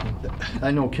 Exactly. I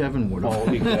know Kevin would have.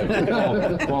 Oh,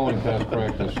 exactly. Following past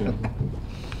practice,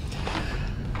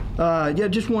 Yeah,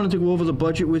 just wanted to go over the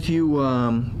budget with you.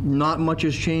 Not much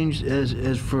has changed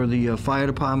as for the fire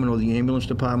department or the ambulance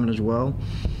department as well.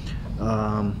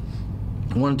 I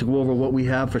wanted to go over what we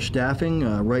have for staffing.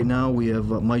 Right now, we have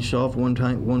myself,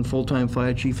 one full-time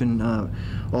fire chief, and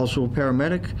also a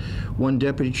paramedic, one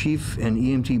deputy chief, and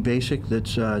EMT basic,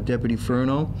 that's Deputy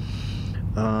Furno.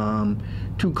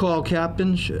 2 call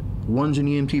captains, one's an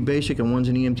EMT basic and one's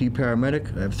an EMT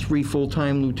paramedic. I have 3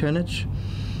 full-time lieutenants.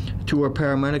 2 are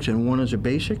paramedics and 1 is a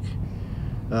basic.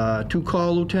 2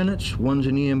 call lieutenants, one's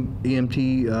an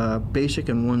EMT basic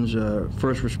and one's a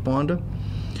first responder.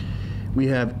 We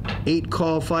have 8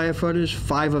 call firefighters,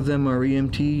 5 of them are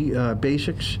EMT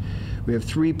basics. We have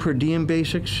 3 per diem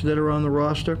basics that are on the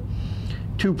roster.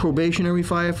 2 probationary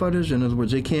firefighters. In other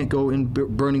words, they can't go in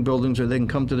burning buildings, or they can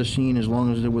come to the scene as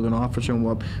long as they're with an officer and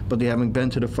what, but they haven't been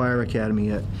to the fire academy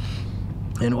yet.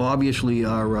 And obviously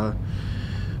our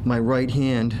my right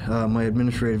hand, my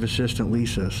administrative assistant,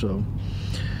 Lisa. So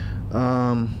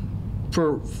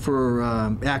for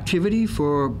activity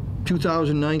for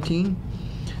 2019,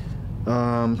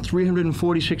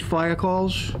 346 fire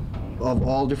calls of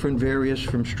all different various,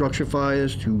 from structure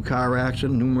fires to car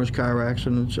accidents, numerous car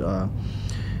accidents,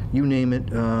 you name it,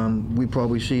 we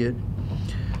probably see it.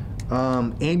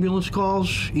 Ambulance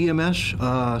calls, EMS,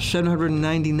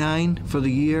 799 for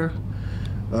the year.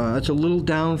 That's a little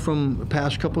down from the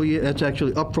past couple of years. That's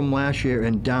actually up from last year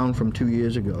and down from 2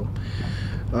 years ago.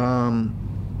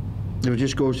 It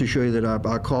just goes to show you that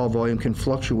our call volume can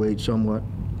fluctuate somewhat.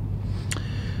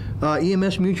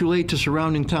 EMS mutual aid to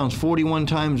surrounding towns, 41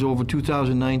 times over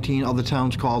 2019. Other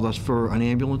towns called us for an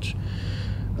ambulance.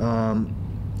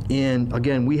 And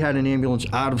again, we had an ambulance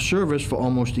out of service for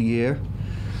almost a year.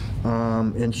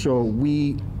 And so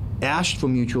we asked for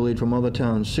mutual aid from other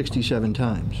towns 67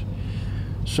 times.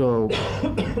 So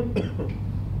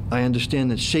I understand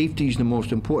that safety is the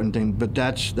most important thing, but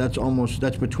that's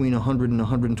between $100,000 and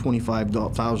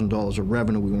 $125,000 of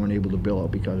revenue we weren't able to bill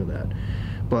out because of that.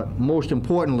 But most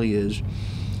importantly is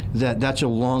that that's a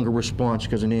longer response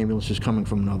because an ambulance is coming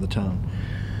from another town.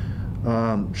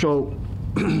 So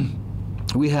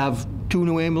we have 2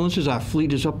 new ambulances. Our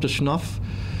fleet is up to snuff.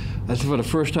 That's for the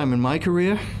first time in my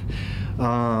career. We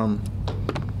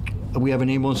have an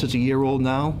ambulance that's a year old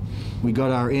now. We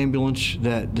got our ambulance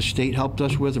that the state helped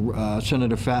us with,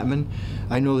 Senator Fatman.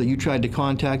 I know that you tried to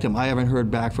contact him. I haven't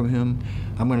heard back from him.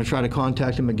 I'm going to try to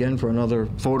contact him again for another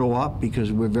photo op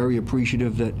because we're very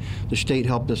appreciative that the state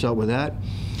helped us out with that.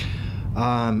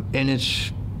 And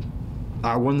it's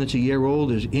our one that's a year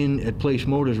old is at Place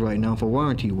Motors right now for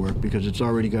warranty work because it's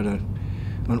already got an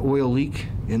oil leak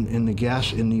in the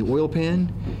gas in the oil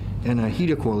pan and a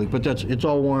heater core leak. But it's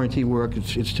all warranty work.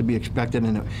 It's to be expected,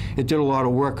 and it did a lot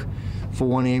of work for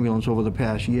one ambulance over the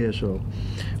past year. So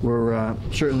we're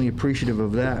certainly appreciative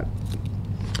of that.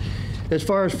 As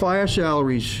far as fire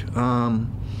salaries,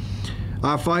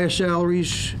 our fire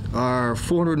salaries are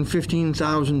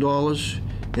 $415,000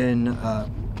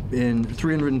 in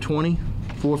 320,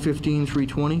 415,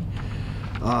 320.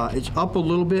 It's up a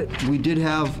little bit. We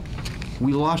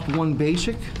lost one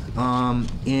basic,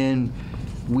 and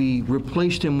we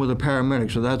replaced him with a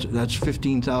paramedic, so that's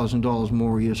 $15,000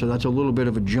 more a year, so that's a little bit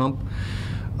of a jump.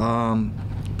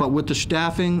 But with the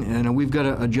staffing, and we've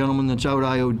got a gentleman that's out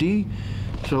IOD,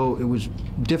 so it was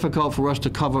difficult for us to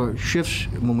cover shifts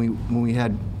when we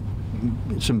had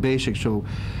some basics. So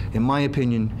in my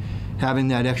opinion, having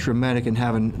that extra medic and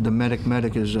having the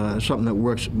medic is something that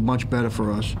works much better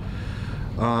for us.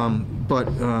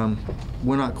 But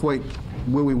we're not quite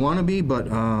where we want to be, but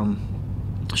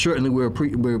certainly we're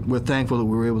thankful that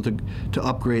we were able to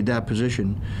upgrade that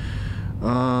position.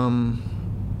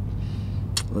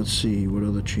 Let's see, what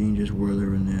other changes were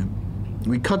there in there?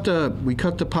 We cut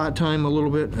the part-time a little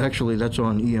bit. Actually, that's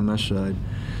on EMS side.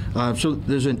 So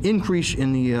there's an increase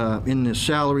in the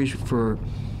salaries for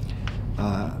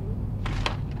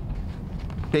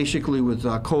basically with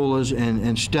COLAs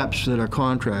and steps that are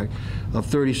contract of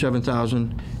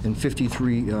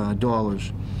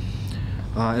 $37,053.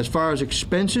 As far as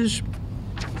expenses,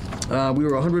 we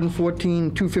were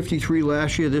 $114,253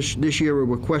 last year. This year we're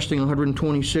requesting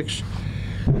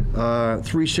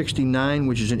 $126,369,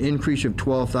 which is an increase of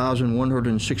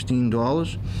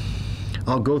 $12,116.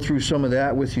 I'll go through some of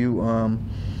that with you.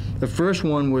 The first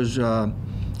one was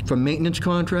for maintenance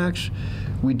contracts.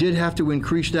 We did have to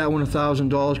increase that one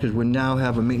 $1,000 because we now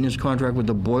have a maintenance contract with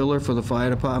the boiler for the fire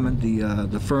department,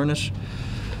 the furnace.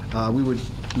 We would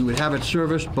have it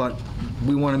serviced, but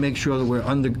we want to make sure that we're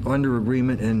under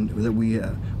agreement and that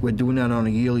we're doing that on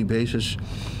a yearly basis.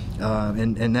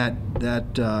 And that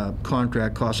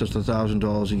contract costs us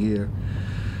 $1,000 a year.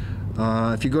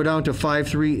 If you go down to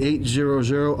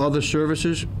 53800 other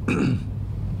services,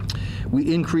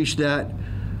 we increased that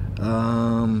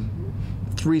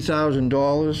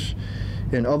 $3,000.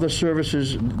 And other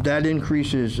services, that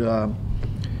increase is so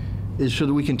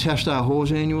that we can test our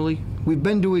hose annually. We've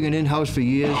been doing it in-house for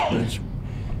years, but it's,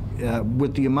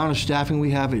 with the amount of staffing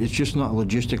we have, it's just not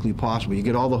logistically possible. You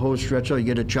get all the hose stretched out, you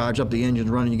get it charged up, the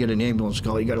engine's running, you get an ambulance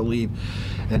call, you got to leave,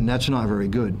 and that's not very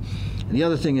good. And the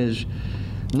other thing is,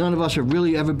 none of us have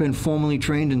really ever been formally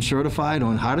trained and certified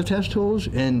on how to test hose,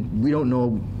 and we don't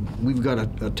know. We've got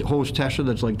a hose tester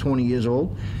that's like 20 years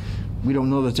old. we don't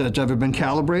know that that's ever been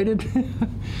calibrated.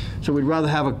 So we'd rather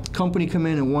have a company come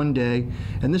in one day,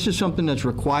 and this is something that's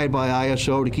required by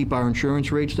ISO to keep our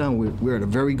insurance rates down. We're at a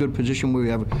very good position where we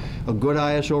have a good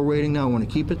ISO rating now. I want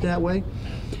to keep it that way.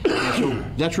 So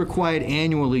that's required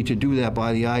annually to do that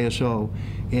by the ISO,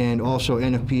 and also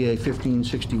NFPA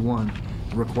 1561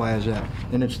 requires that.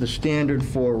 And it's the standard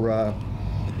for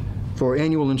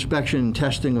annual inspection and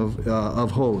testing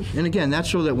of hose. And again, that's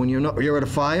so that when you're at a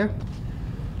fire,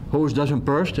 hose doesn't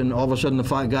burst, and all of a sudden the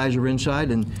five guys are inside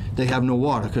and they have no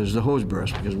water because the hose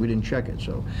burst because we didn't check it.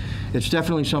 So it's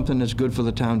definitely something that's good for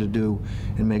the town to do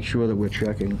and make sure that we're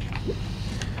checking.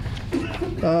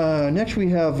 Next we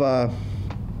have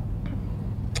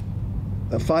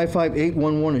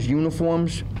 55811 is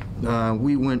uniforms.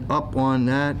 We went up on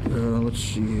that. Let's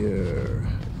see here.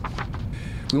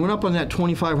 We went up on that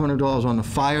 $2,500 on the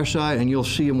fire side, and you'll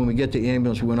see when we get to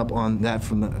ambulance, we went up on that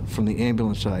from the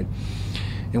ambulance side.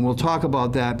 And we'll talk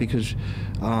about that because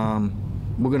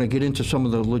we're going to get into some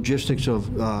of the logistics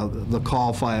of the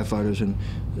call firefighters and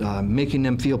making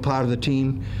them feel part of the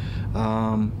team,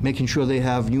 making sure they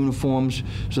have uniforms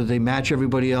so that they match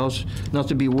everybody else. Not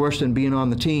to be worse than being on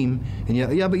the team, and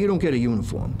yeah, but you don't get a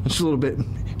uniform. It's a little bit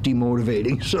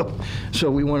demotivating.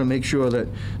 So we want to make sure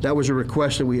that was a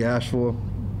request that we asked for.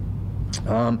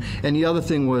 And the other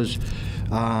thing was,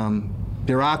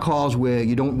 there are calls where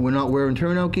we're not wearing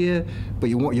turnout gear, but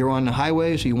you're on the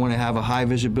highway, so you want to have a high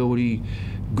visibility,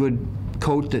 good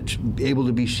coat that's able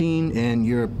to be seen, and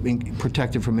you're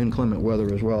protected from inclement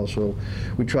weather as well. So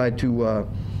we tried to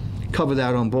cover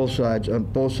that on both sides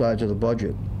of the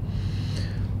budget.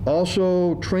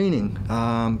 Also, training,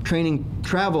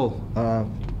 travel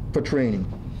for training.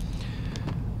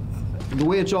 The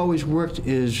way it's always worked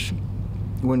is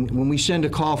when we send a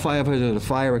call firefighter to the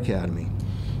fire academy,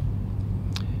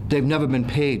 they've never been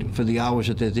paid for the hours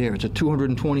that they're there. It's a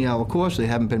 220-hour course. They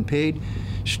haven't been paid.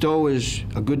 Stowe is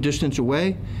a good distance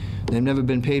away. They've never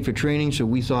been paid for training, so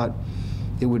we thought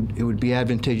it would be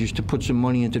advantageous to put some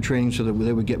money into training so that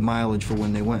they would get mileage for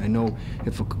when they went. I know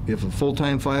if a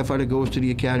full-time firefighter goes to the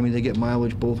academy, they get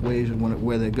mileage both ways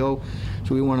where they go.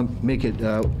 So we want to make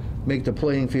the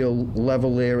playing field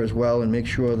level there as well, and make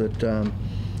sure that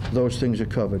those things are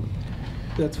covered.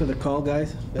 That's for the call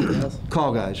guys?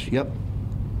 Call guys, yep.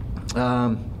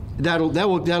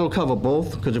 That'll cover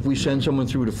both, because if we send someone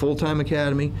through the full-time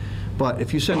academy, but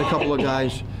if you send a couple of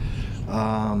guys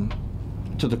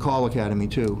to the call academy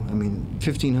too, I mean,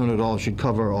 $1,500 should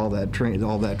cover all that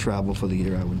travel for the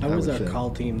year. I would How is our say. call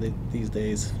team these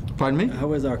days? Pardon me?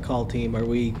 How is our call team? Are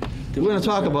we? We're going to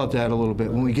talk about that a little bit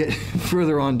when we get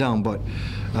further on down, but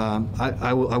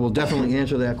I will definitely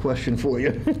answer that question for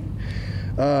you.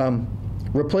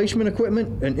 Replacement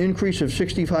equipment, an increase of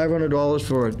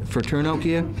 $6,500 for turnout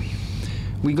gear.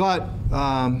 We got,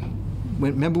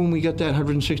 remember when we got that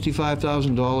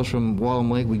 $165,000 from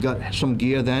Wallem Lake? We got some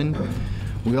gear then.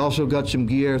 We also got some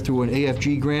gear through an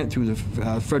AFG grant through the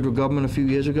federal government a few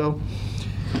years ago.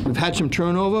 We've had some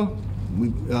turnover.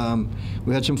 We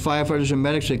had some firefighters and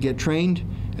medics that get trained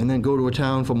and then go to a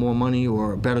town for more money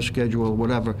or a better schedule or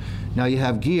whatever. Now you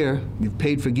have gear, you've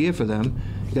paid for gear for them,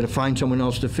 you got to find someone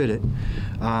else to fit it.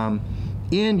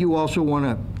 And you also want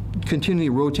to continually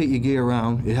rotate your gear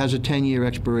around. It has a 10-year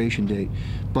expiration date.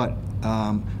 But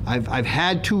I've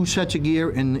had 2 sets of gear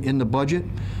in the budget.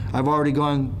 I've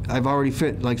already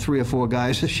fit like 3 or 4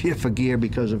 guys this year for gear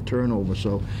because of turnover.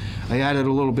 So I added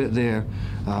a little bit there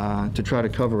to try to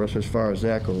cover us as far as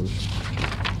that goes.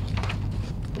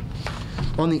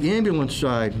 On the ambulance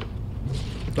side,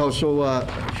 I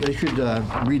should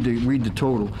read the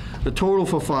total. The total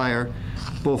for fire,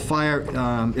 both fire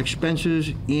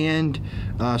expenses and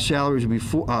salaries would be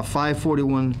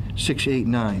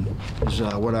 $541,689 is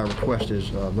what our request is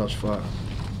thus far.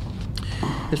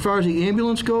 As far as the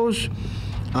ambulance goes,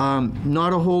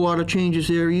 not a whole lot of changes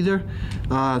there either.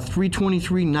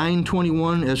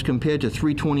 $323,921 as compared to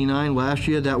 $329 last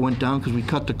year. That went down because we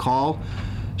cut the call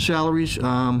salaries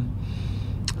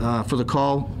for the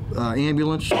call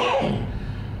ambulance.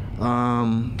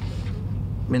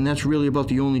 And that's really about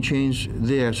the only change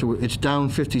there. So it's down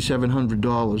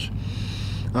 $5,700.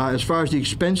 As far as the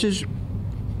expenses,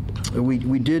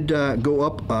 we did go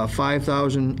up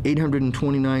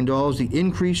 $5,829. The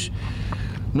increase,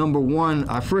 number one,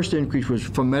 our first increase was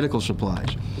for medical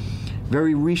supplies.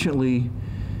 Very recently,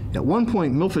 at one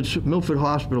point, Milford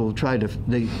Hospital tried to,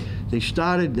 they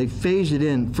phased it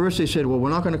in. First they said, well, we're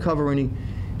not going to cover any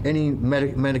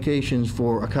medications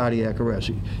for a cardiac arrest.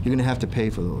 You're going to have to pay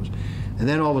for those. And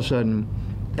then all of a sudden,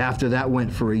 after that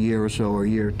went for a year or so, or a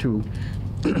year or two,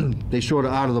 they sort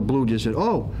of out of the blue just said,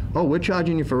 oh, we're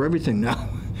charging you for everything now.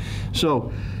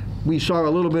 So we saw a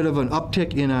little bit of an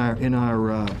uptick in our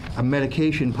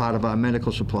medication part of our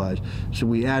medical supplies. So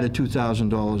we added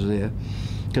 $2,000 there,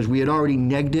 because we had already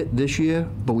negged it this year,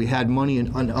 but we had money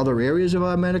on other areas of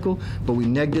our medical, but we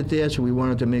negged it there, so we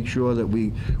wanted to make sure that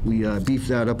we beefed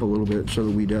that up a little bit so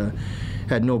that we'd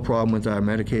had no problem with our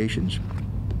medications.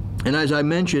 And as I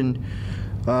mentioned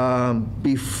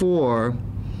before,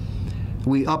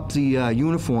 we upped the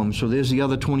uniforms, so there's the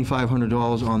other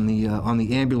 $2,500 on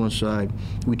the ambulance side.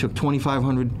 We took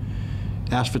 $2,500,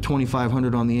 asked for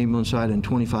 $2,500 on the ambulance side and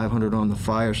 $2,500 on the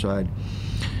fire side.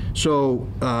 So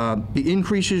the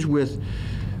increases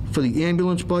for the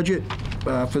ambulance budget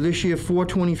for this year,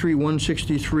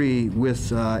 $423,163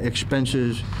 with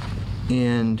expenses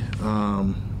and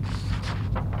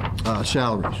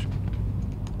salaries.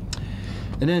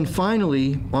 And then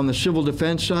finally, on the civil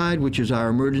defense side, which is our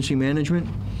emergency management,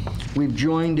 we've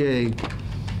joined a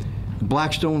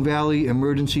Blackstone Valley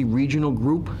Emergency Regional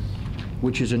Group,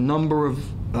 which is a number of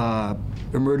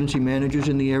emergency managers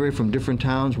in the area from different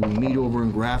towns. We meet over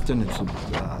in Grafton. It's,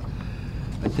 I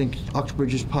think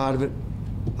Uxbridge is part of it,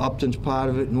 Upton's part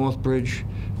of it, Northbridge,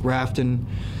 Grafton,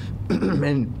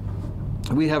 and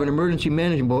we have an emergency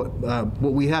management.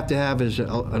 What we have to have is a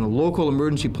local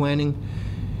emergency planning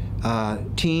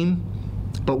team.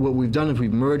 But what we've done is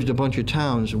we've merged a bunch of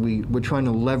towns. We're trying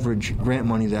to leverage grant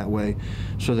money that way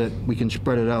so that we can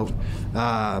spread it out.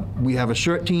 We have a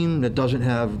CERT team that doesn't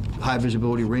have high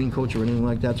visibility raincoats or anything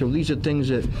like that. So these are things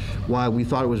that why we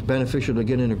thought it was beneficial to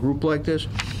get in a group like this.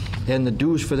 And the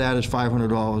dues for that is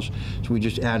 $500. So we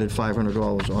just added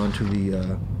 $500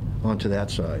 onto that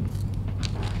side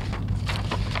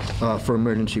for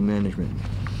emergency management.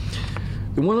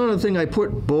 The one other thing I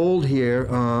put bold here,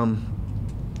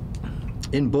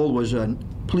 in bold was,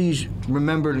 please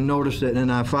remember to notice that in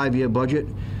our 5-year budget,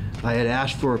 I had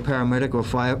asked for a paramedic or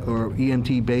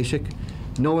EMT basic,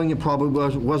 knowing it probably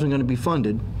wasn't going to be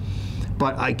funded,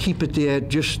 but I keep it there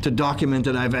just to document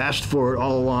that I've asked for it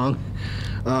all along.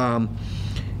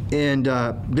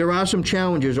 There are some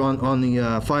challenges on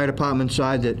the fire department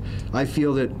side that I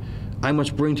feel that I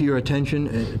must bring to your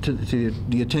attention, to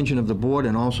the attention of the board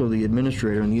and also the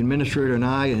administrator. And the administrator and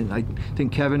I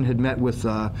think Kevin had met with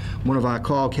one of our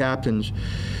call captains.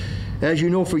 As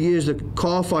you know, for years, the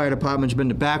call fire department's been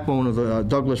the backbone of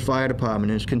Douglas Fire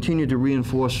Department and has continued to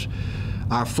reinforce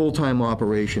our full-time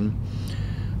operation.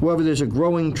 However, there's a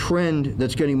growing trend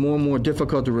that's getting more and more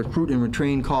difficult to recruit and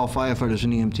retrain call firefighters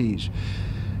and EMTs.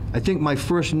 I think my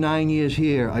first 9 years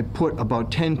here, I put about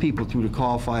 10 people through the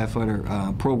call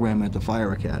firefighter program at the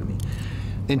fire academy.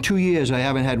 In 2 years, I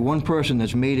haven't had one person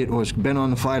that's made it or has been on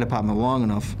the fire department long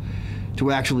enough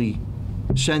to actually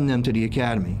send them to the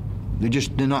academy.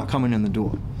 They're not coming in the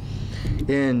door.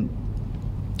 And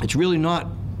it's really not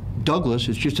Douglas,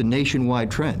 it's just a nationwide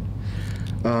trend.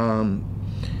 And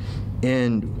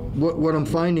what I'm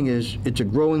finding is it's a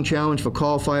growing challenge for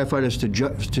call firefighters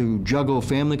to juggle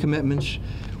family commitments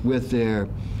with their,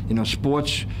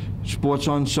 sports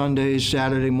on Sundays,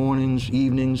 Saturday mornings,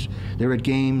 evenings. They're at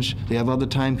games. They have other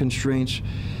time constraints.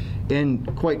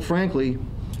 And quite frankly,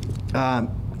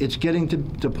 it's getting to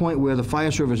the point where the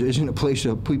fire service isn't a place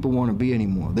that people want to be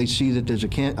anymore. They see that there's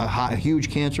a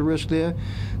huge cancer risk there.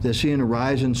 They're seeing a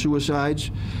rise in suicides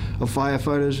of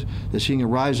firefighters. They're seeing a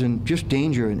rise in just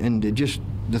danger and just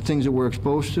the things that we're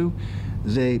exposed to.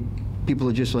 People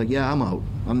are just like, yeah, I'm out.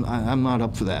 I'm not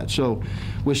up for that. So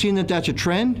we're seeing that that's a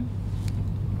trend,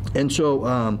 and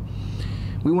so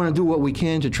we want to do what we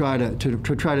can to try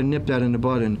to nip that in the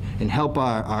bud and help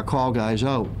our call guys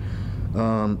out.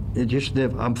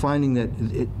 I'm finding that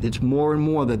it's more and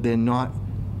more that they're not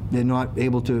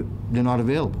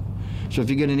available. So if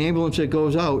you get an ambulance that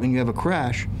goes out and you have a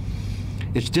crash,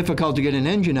 it's difficult to get an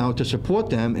engine out to support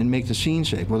them and make the scene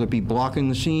safe, whether it be blocking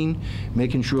the scene,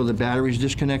 making sure the battery's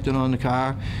disconnected on the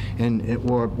car,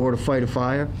 or to fight a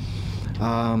fire.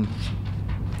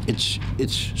 It's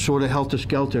sort of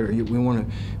helter-skelter. We want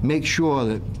to make sure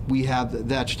that we have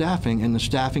that staffing, and the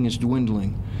staffing is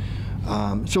dwindling.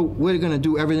 So we're going to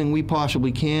do everything we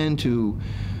possibly can to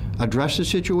address the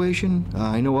situation.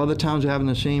 I know other towns are having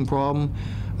the same problem.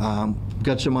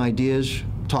 Got some ideas.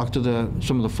 Talk to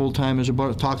some of the full-timers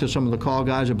about it. Talk to some of the call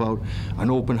guys about an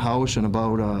open house and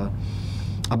about a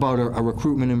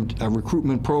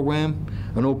recruitment program,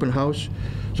 an open house.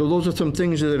 So those are some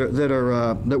things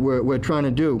that we're trying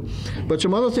to do. But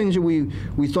some other things that we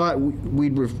thought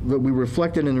that we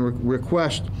reflected in the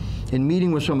request in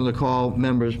meeting with some of the call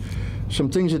members. Some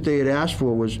things that they had asked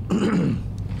for was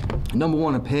number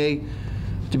one,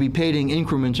 to be paid in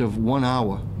increments of 1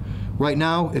 hour. Right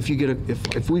now, if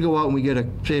if we go out and we get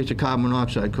say it's a carbon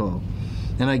monoxide call,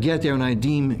 and I get there and I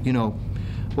deem,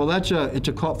 well, it's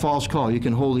a false call. You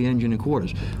can hold the engine in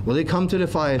quarters. Well, they come to the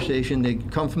fire station, they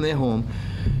come from their home,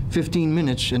 15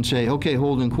 minutes, and say, okay,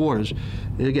 hold in quarters.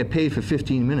 They get paid for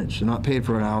 15 minutes. They're not paid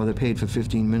for an hour, they're paid for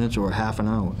 15 minutes or half an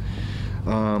hour.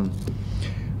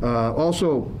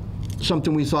 Also,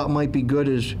 something we thought might be good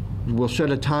is we'll set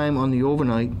a time on the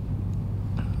overnight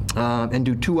and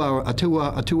do a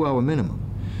two-hour minimum.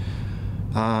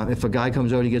 If a guy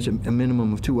comes out, he gets a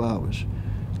minimum of 2 hours.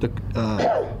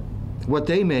 What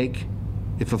they make,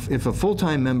 if a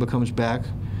full-time member comes back,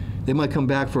 they might come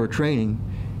back for a training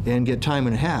and get time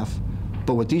and a half.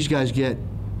 But what these guys get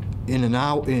in an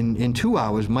hour, in 2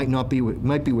 hours, might be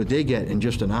what they get in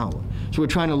just an hour. So we're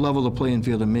trying to level the playing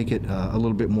field and make it a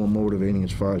little bit more motivating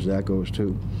as far as that goes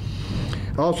too.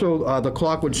 Also, the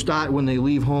clock would start when they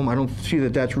leave home. I don't see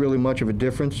that that's really much of a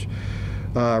difference.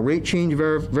 Rate change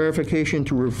verification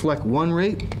to reflect one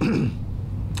rate.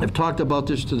 I've talked about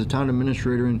this to the town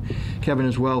administrator and Kevin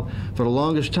as well. For the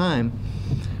longest time,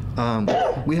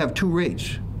 we have two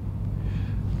rates,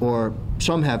 or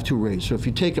some have two rates. So if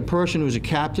you take a person who's a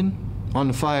captain on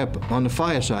the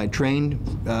fire side, trained,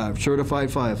 certified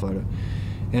firefighter,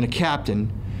 and a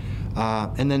captain,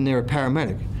 and then they're a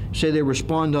paramedic. Say they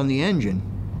respond on the engine.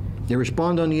 They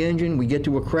respond on the engine, we get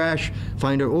to a crash,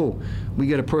 find out, oh, we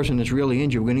got a person that's really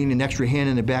injured, we're gonna need an extra hand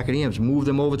in the back of the ambulance, move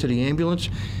them over to the ambulance.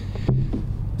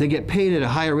 They get paid at a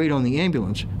higher rate on the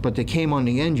ambulance, but they came on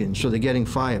the engine, so they're getting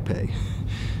fire pay.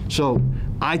 So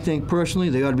I think personally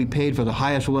they ought to be paid for the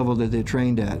highest level that they're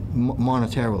trained at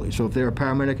monetarily. So if they're a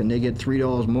paramedic and they get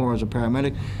 $3 more as a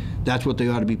paramedic, that's what they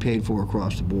ought to be paid for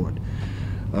across the board.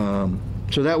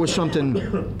 So that was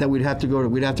something that we'd have to go to.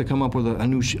 We'd have to come up with a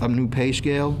new pay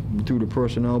scale through the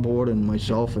personnel board and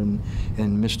myself and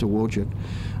Mr. Wojcik,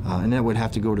 and that would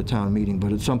have to go to town meeting.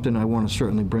 But it's something I want to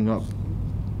certainly bring up.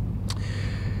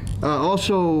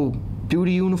 Also,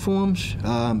 duty uniforms.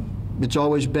 It's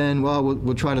always been, well,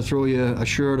 we'll try to throw you a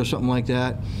shirt or something like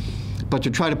that. But to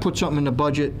try to put something in the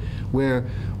budget where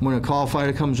when a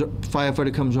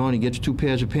firefighter comes on, he gets 2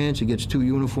 pairs of pants, he gets 2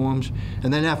 uniforms,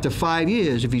 and then after 5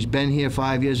 years, if he's been here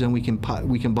 5 years, then we can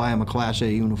buy him a Class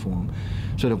A uniform.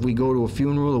 So that if we go to a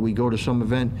funeral or we go to some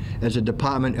event, as a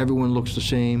department, everyone looks the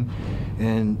same,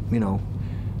 and you know,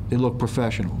 they look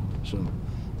professional. So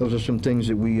those are some things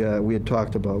that we had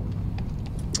talked about.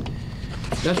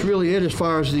 That's really it as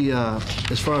far as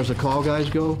the call guys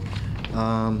go,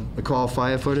 the call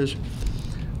firefighters.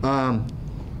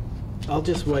 I'll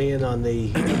just weigh in on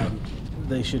the,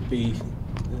 they should be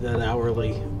that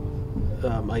hourly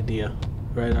idea,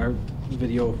 right? Our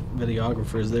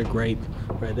videographers, they're great,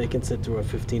 right? They can sit through a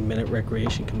 15-minute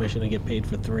recreation commission and get paid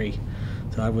for 3.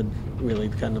 So I would really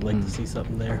kind of like to see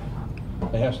something there.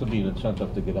 There has to be an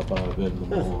incentive to get up out of bed in the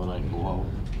middle of the night and go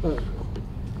out.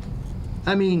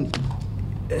 I mean,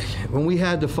 when we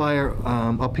had the fire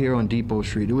up here on Depot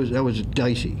Street, that was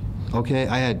dicey. Okay,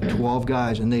 I had 12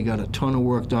 guys and they got a ton of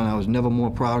work done. I was never more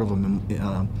proud of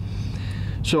them.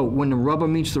 So when the rubber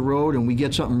meets the road and we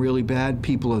get something really bad,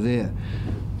 people are there.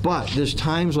 But there's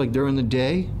times like during the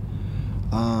day,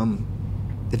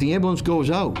 if the ambulance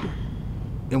goes out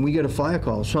and we get a fire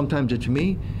call, sometimes it's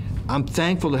me. I'm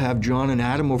thankful to have John and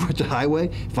Adam over at the highway.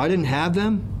 If I didn't have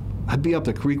them, I'd be up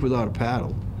the creek without a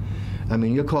paddle. I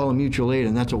mean, you're calling mutual aid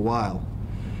and that's a while.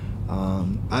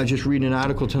 I was just reading an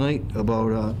article tonight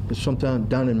about sometime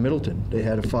down in Middleton. They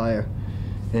had a fire,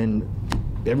 and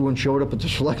everyone showed up at the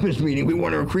Selectmen's meeting. We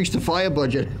want to increase the fire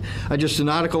budget. Just an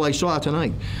article I saw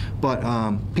tonight. But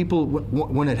people,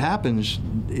 when it happens,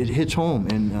 it hits home,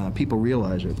 and people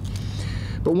realize it.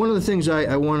 But one of the things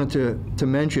I wanted to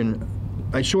mention,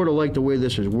 I sort of like the way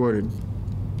this is worded.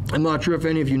 I'm not sure if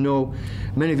many of you know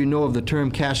of the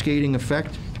term cascading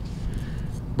effect.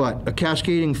 But a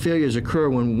cascading failures occur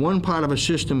when one part of a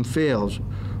system fails,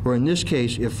 or in this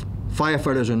case, if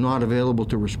firefighters are not available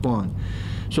to respond.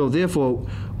 So therefore,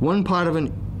 one part of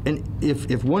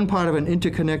if one part of an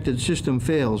interconnected system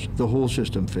fails, the whole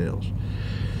system fails.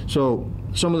 So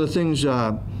some of the things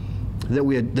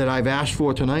that I've asked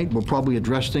for tonight will probably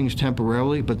address things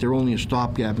temporarily, but they're only a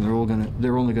stopgap, and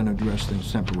they're only going to address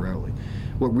things temporarily.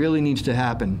 What really needs to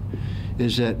happen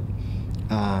is that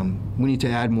we need to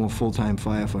add more full-time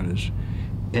firefighters,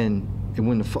 and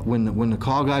when the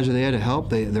call guys are there to help,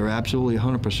 they're absolutely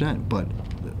 100%. But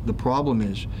the problem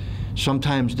is,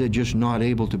 sometimes they're just not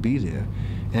able to be there,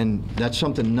 and that's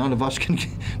something none of us can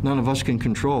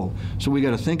control. So we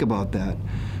got to think about that.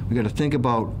 We got to think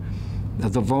about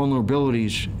the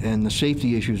vulnerabilities and the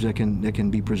safety issues that can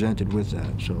be presented with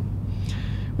that. So,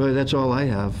 really, that's all I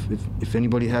have. If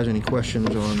anybody has any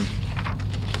questions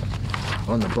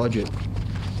on the budget.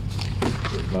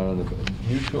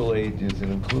 mutual aid, does it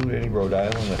include any Rhode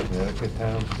Island or Connecticut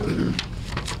towns too?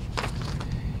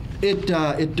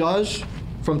 It does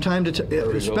from time to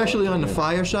time, especially on the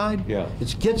fire side. Yeah.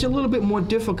 It gets a little bit more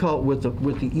difficult with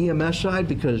the EMS side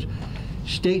because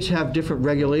states have different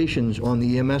regulations on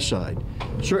the EMS side.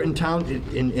 Certain towns,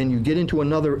 and you get into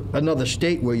another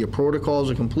state where your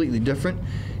protocols are completely different.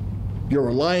 You're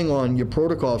relying on your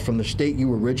protocols from the state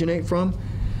you originate from,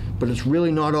 but it's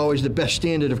really not always the best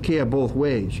standard of care both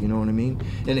ways. You know what I mean?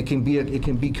 And it can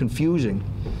be confusing.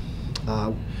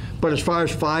 But as far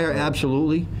as fire,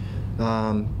 absolutely.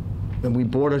 And we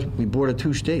border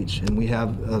 2 states, and we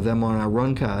have them on our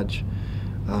run cards.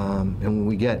 And when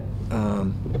we get,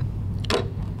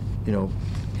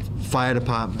 fire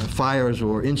department fires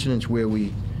or incidents where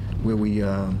we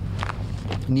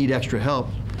need extra help,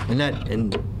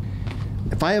 and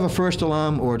if I have a first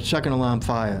alarm or second alarm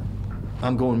fire,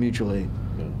 I'm going mutual aid,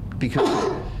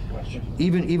 because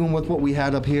even with what we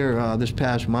had up here this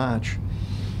past March,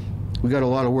 we got a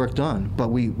lot of work done, but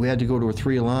we had to go to a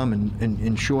 3-alarm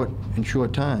in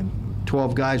short time.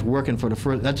 12 guys working for the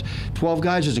first. That's 12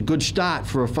 guys is a good start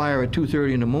for a fire at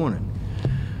 2:30 in the morning.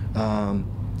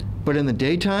 But in the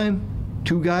daytime,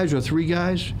 2 guys or 3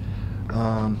 guys,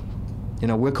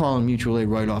 we're calling mutual aid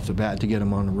right off the bat to get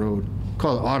them on the road.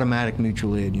 Call it automatic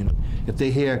mutual aid. If they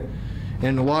hear,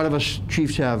 and a lot of us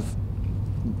chiefs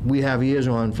we have ears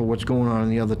on for what's going on in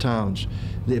the other towns.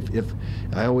 If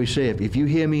I always say, if you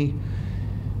hear me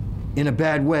in a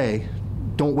bad way,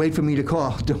 don't wait for me to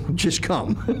call. Don't just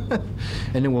come,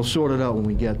 and then we'll sort it out when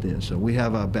we get there. So we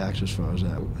have our backs as far as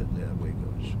that way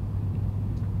goes.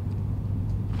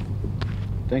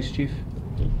 Thanks, Chief.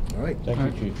 All right. Thank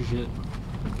you, Chief. Appreciate it.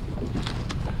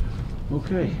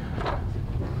 Okay.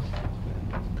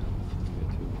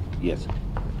 Yes.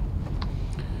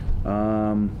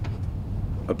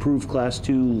 Approve Class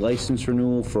 2 license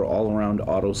renewal for all-around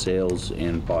auto sales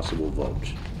and possible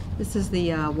vote. This is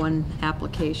the one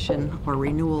application or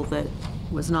renewal that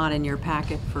was not in your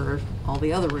packet for all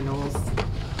the other renewals.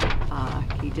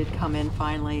 He did come in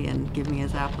finally and give me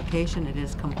his application. It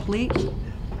is complete.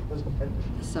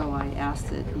 So I asked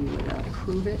that you would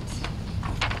approve it.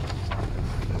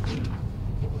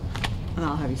 And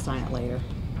I'll have you sign it later.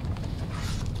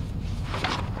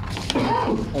 I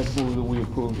move that we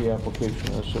approve the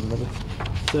application as submitted.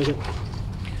 Second.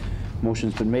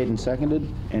 Motion's been made and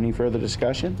seconded. Any further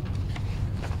discussion?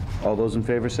 All those in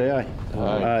favor say aye.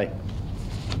 Aye.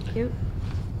 Thank you.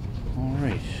 All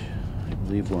right. I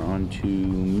believe we're on to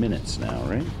minutes now,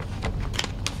 right?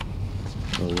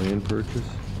 The land purchase?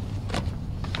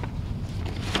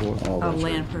 Oh, that's land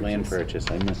right. purchase. Land purchase.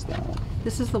 I missed that one.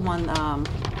 This is the one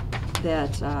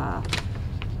that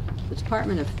the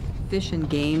Department of Fish and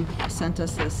Game sent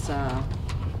us this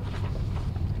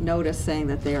notice saying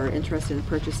that they are interested in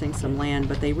purchasing some land,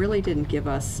 but they really didn't give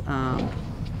us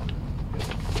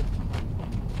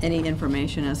any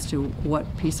information as to what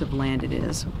piece of land it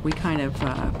is. We kind of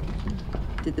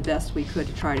did the best we could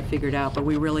to try to figure it out, but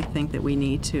we really think that we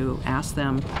need to ask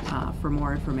them for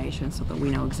more information so that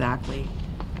we know exactly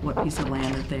what piece of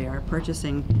land that they are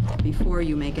purchasing before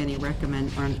you make any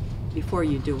before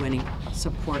you do any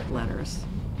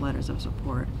letters of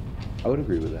support. I would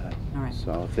agree with that. All right.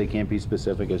 So if they can't be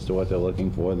specific as to what they're looking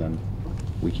for, then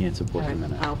we can't support All them in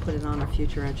right, that. I'll put it on a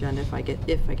future agenda if I get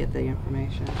the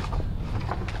information.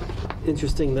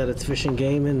 Interesting that it's Fish and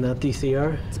Game and not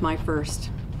DCR. It's my first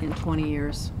in 20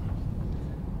 years.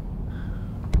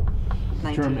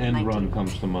 Term 19. end run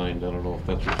comes to mind. I don't know if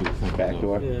that's what you're thinking Back of.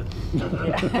 door. Yeah.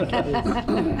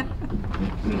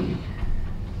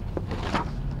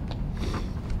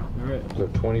 All right. So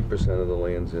 20% of the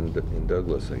land's in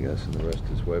Douglas, I guess, and the rest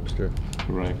is Webster.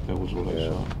 Correct, that was what I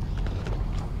Yeah. saw.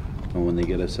 And when they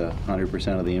get us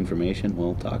 100% of the information,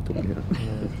 we'll talk to them.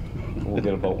 We'll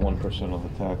get about 1% of the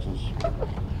taxes.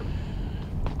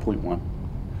 0.1.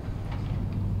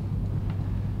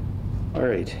 All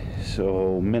right,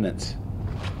 so minutes.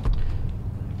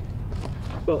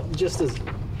 Well, just as,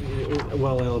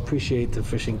 while I'll appreciate the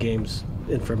Fish and Game's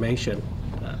information,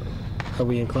 are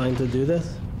we inclined to do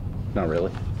this? Not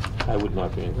really. I would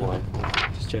not be inclined.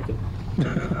 Just checking.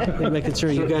 Making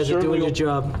sure you guys are doing your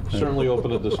job. Certainly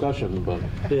open to discussion, but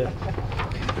Yeah.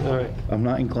 All right. I'm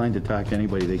not inclined to talk to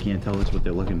anybody. They can't tell us what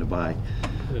they're looking to buy.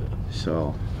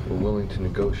 So We're willing to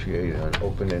negotiate on an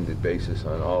open-ended basis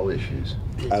on all issues.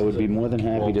 I would be more than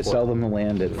happy to sell them the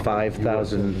land at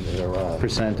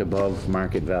 5,000% above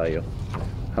market value.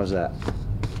 How's that?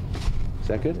 Is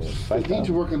that good? They need to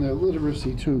 5,000? work on their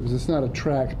literacy too, because it's not a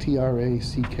tract,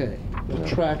 T-R-A-C-K. A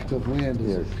tract of land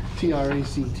is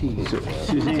T-R-A-C-T. So we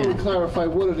Suzanne, clarify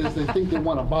what it is they think they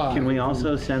want to buy. can we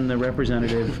also send the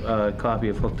representative a copy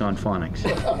of Hooked on Phonics?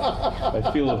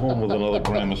 I feel at home with another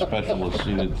grammar specialist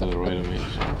seated to the right of me.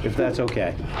 So. If that's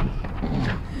okay.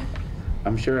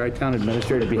 I'm sure our town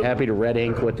administrator would be happy to red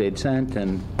ink what they'd sent,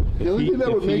 and The only thing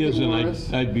that would If make he it isn't,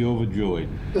 worse, I'd be overjoyed.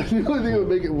 the only thing that would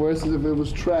make it worse is if it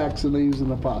was tracks and they used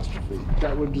an apostrophe.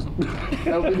 That would just,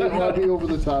 that'd be over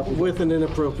the top. With an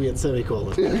inappropriate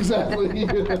semicolon. Exactly.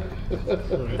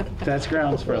 that's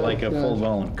grounds for like a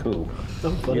full-blown coup.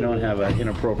 You don't have an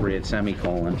inappropriate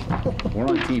semicolon. We're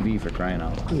on TV for crying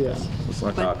out loud. Yes. Let's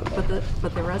not talk about it.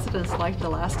 But the residents liked the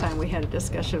last time we had a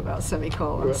discussion about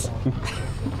semicolons.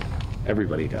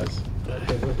 Everybody does.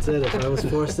 That's it. If I was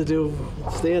forced to do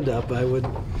stand-up, I would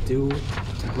do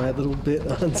my little bit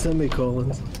on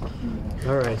semicolons.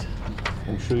 All right.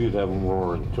 I'm sure you'd have them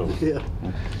roaring too. Yeah.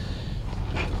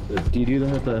 Do you do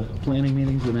them at the planning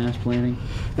meetings, the mass planning?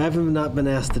 I have not been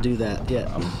asked to do that yet.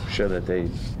 I'm sure that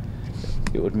it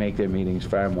would make their meetings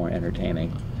far more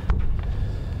entertaining.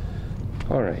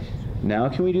 All right, now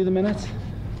can we do the minutes?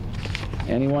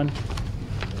 Anyone?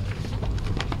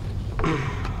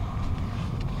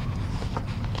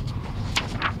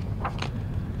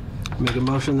 Make a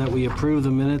motion that we approve the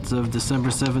minutes of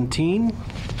December 17.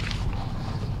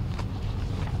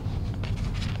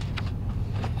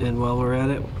 And while we're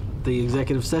at it, the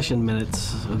executive session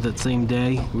minutes of that same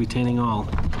day, retaining all.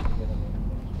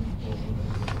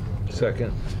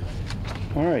 Second.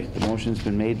 All right, the motion's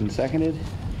been made and seconded.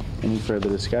 Any further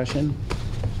discussion?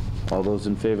 All those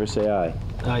in favor say aye.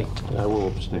 Aye. I will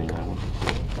abstain that one.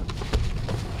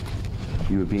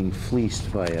 You were being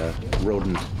fleeced by a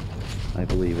rodent, I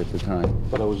believe, at the time.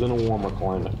 But I was in a warmer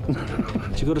climate.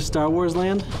 Did you go to Star Wars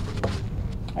Land?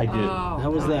 I did. Oh,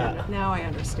 How was that? Now I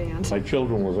understand. My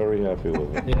children were very happy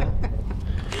with it. Yeah.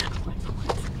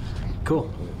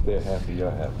 Cool. If they're happy,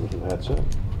 you're happy, and that's it.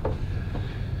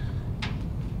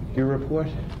 Your report,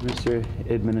 Mr.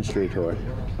 Administrator.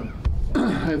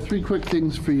 I have three quick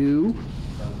things for you.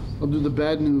 I'll do the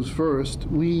bad news first.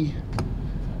 We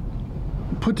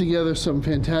put together some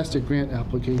fantastic grant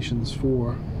applications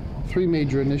for three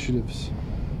major initiatives.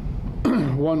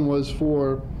 One was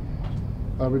for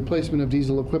a replacement of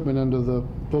diesel equipment under the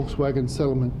Volkswagen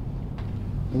settlement,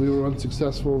 and we were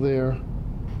unsuccessful there.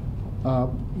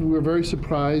 We were very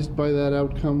surprised by that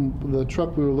outcome. The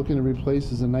truck we were looking to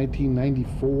replace is a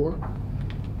 1994.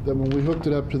 That when we hooked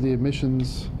it up to the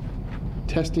emissions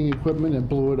testing equipment, it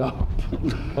blew it up.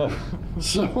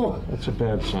 So That's a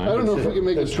bad sign. I don't know if we can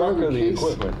make a The truck stronger or the case.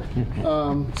 equipment?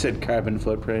 Said carbon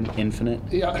footprint infinite.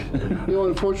 Yeah, you know,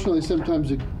 unfortunately, sometimes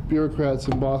the bureaucrats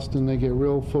in Boston, they get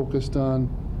real focused on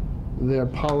their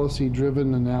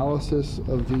policy-driven analysis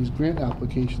of these grant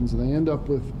applications, and they end up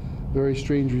with very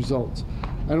strange results.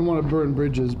 I don't want to burn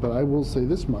bridges, but I will say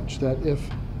this much, that if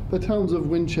the towns of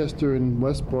Winchester and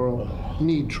Westboro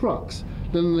need trucks,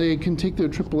 then they can take their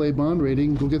AAA bond rating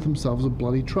and go get themselves a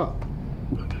bloody truck.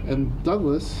 And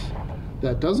Douglas,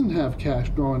 that doesn't have cash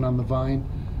growing on the vine,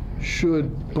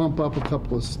 should bump up a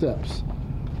couple of steps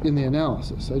in the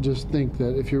analysis. I just think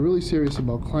that if you're really serious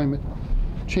about climate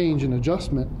change and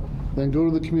adjustment, then go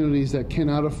to the communities that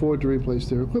cannot afford to replace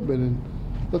their equipment and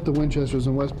let the Winchesters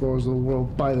and Westboros of the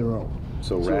world buy their own.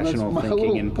 So that's rational my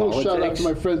thinking in little shout out politics. to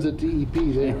my friends at DEP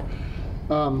there.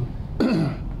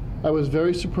 I was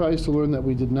very surprised to learn that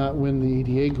we did not win the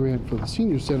ADA grant for the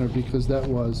senior center, because that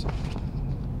was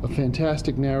a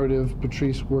fantastic narrative.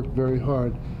 Patrice worked very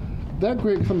hard. That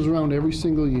grant comes around every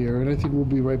single year, and I think we'll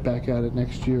be right back at it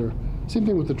next year. Same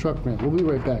thing with the truck grant. We'll be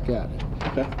right back at it.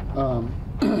 Okay.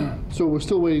 So we're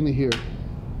still waiting to hear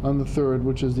on the third,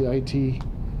 which is the IT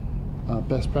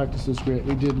best practices grant.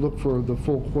 We did look for the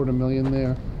full $250,000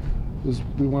 there, because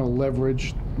we want to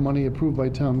leverage money approved by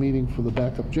town meeting for the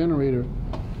backup generator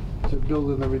to build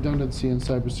in the redundancy and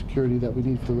cybersecurity that we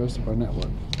need for the rest of our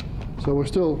network. So we're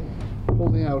still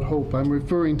holding out hope. I'm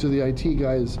referring to the IT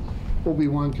guy as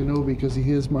Obi-Wan Kenobi, because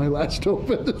he is my last hope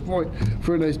at this point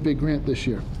for a nice big grant this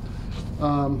year.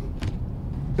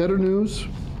 Better news.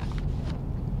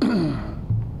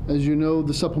 As you know,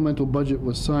 the supplemental budget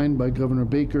was signed by Governor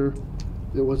Baker.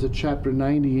 There was a Chapter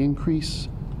 90 increase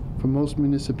for most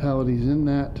municipalities in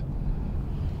that.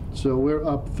 So we're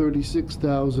up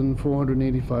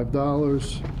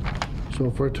 $36,485. So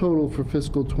for a total for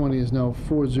fiscal 20 is now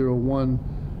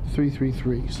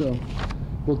 401,333. So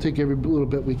we'll take every little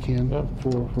bit we can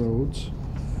for roads.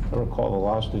 I recall the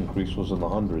last increase was in the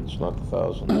hundreds, not the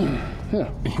thousands. Yeah.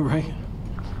 Right.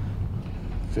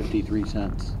 53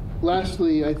 cents.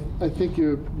 Lastly, I think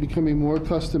you're becoming more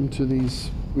accustomed to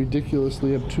these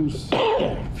ridiculously obtuse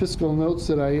fiscal notes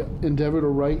that I endeavor to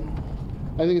write.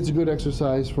 I think it's a good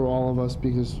exercise for all of us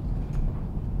because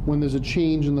when there's a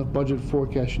change in the budget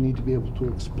forecast, you need to be able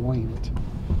to explain it.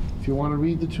 If you want to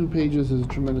read the 2 pages, there's a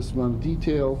tremendous amount of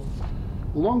detail.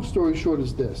 The long story short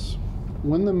is this.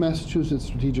 When the Massachusetts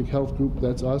Strategic Health Group,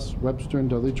 that's us, Webster and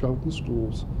Dudley Charlton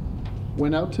Schools,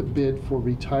 went out to bid for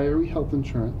retiree health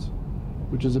insurance,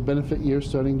 which is a benefit year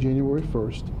starting January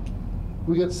 1st,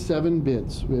 we got 7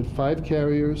 bids. We had 5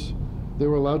 carriers. They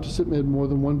were allowed to submit more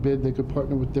than 1 bid. They could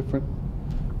partner with different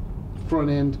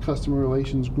front-end customer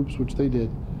relations groups, which they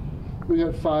did. We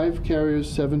got 5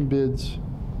 carriers, 7 bids.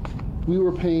 We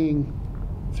were paying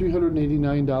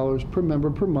 $389 per member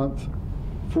per month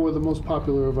for the most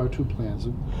popular of our 2 plans.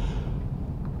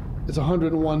 It's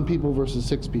 101 people versus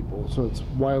 6 people, so it's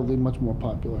wildly much more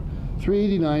popular.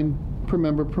 $389 per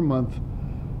member per month,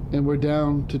 and we're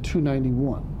down to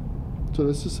 $291. So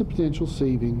this is substantial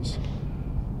savings.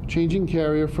 Changing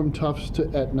carrier from Tufts to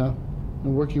Aetna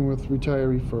and working with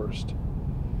Retiree first.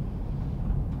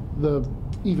 The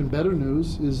even better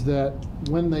news is that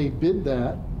when they bid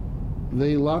that,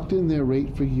 they locked in their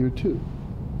rate for year 2.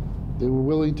 They were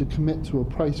willing to commit to a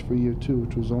price for year 2,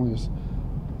 which was only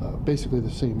basically the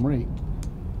same rate.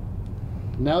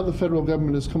 Now the federal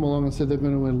government has come along and said they're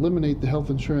going to eliminate the health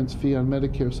insurance fee on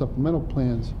Medicare supplemental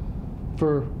plans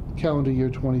for calendar year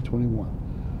 2021.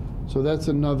 So that's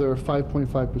another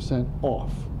 5.5%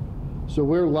 off. So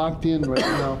we're locked in right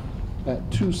now at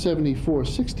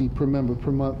 $274.60 per member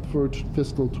per month for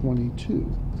fiscal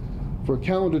 22. For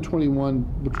calendar 21,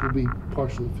 which will be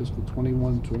partially fiscal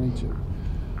 21, 22.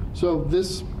 So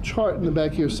this chart in the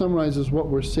back here summarizes what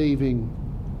we're saving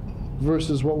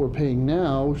versus what we're paying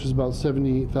now, which is about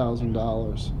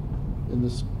 $78,000 in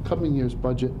this coming year's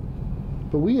budget.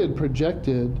 But we had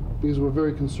projected, because we're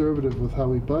very conservative with how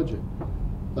we budget,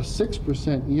 a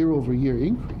 6% year-over-year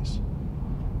increase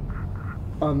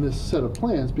on this set of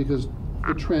plans because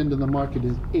the trend in the market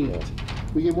is 8.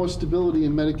 We get more stability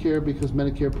in Medicare because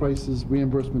Medicare prices,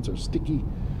 reimbursements are sticky.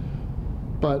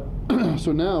 But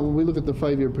so now when we look at the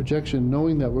 5-year projection,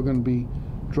 knowing that we're going to be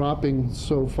dropping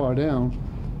so far down,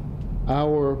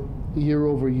 our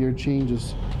year-over-year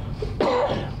changes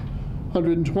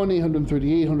 120,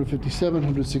 138, 157,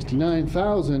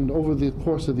 169,000 over the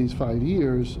course of these 5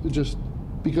 years, just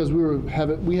because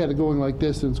we had it going like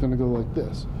this and it's going to go like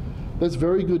this. That's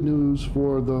very good news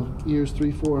for the years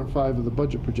 3, 4, and 5 of the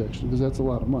budget projection because that's a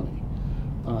lot of money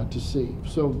to save.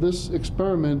 So this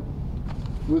experiment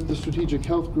with the Strategic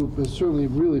Health Group has certainly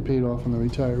really paid off on the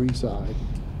retiree side.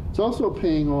 It's also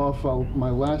paying off,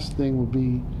 my last thing will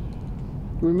be,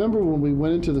 remember when we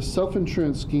went into the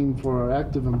self-insurance scheme for our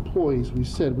active employees, we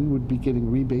said we would be getting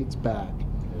rebates back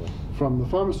from the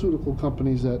pharmaceutical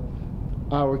companies that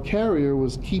our carrier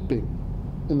was keeping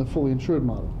in the fully insured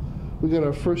model. We got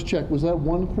our first check. Was that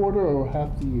 1 quarter or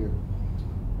half the year?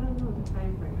 I don't know the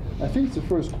time frame. I think it's the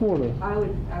first quarter. I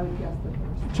would guess the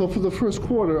first. So for the first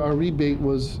quarter, our rebate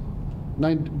was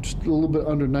just a little bit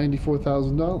under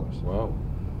 $94,000. Wow.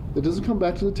 It doesn't come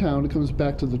back to the town, it comes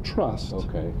back to the trust.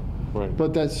 Okay, right.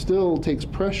 But that still takes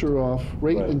pressure off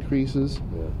rate Right. increases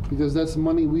because that's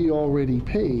money we already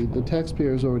paid. The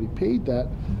taxpayers already paid that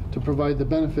to provide the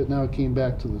benefit. Now it came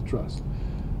back to the trust.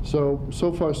 So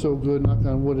far so good. Knock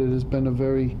on wood, it has been a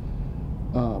very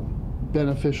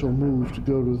beneficial move to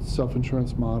go to the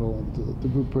self-insurance model and the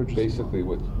group purchase. Basically,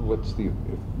 what's the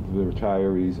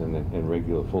retirees and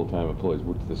regular full-time employees,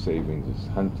 what's the savings? It's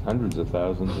hundreds of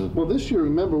thousands of... Well, this year,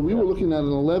 remember, we were looking at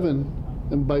an 11,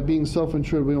 and by being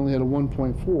self-insured, we only had a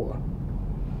 1.4.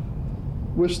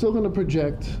 We're still going to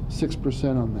project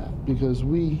 6% on that because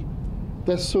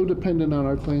that's so dependent on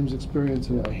our claims experience,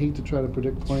 and I hate to try to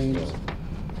predict claims.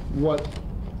 What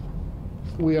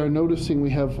we are noticing, we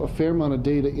have a fair amount of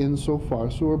data in so far,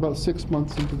 so we're about 6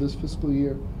 months into this fiscal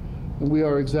year, and we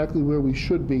are exactly where we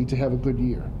should be to have a good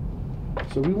year.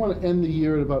 So we want to end the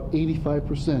year at about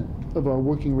 85% of our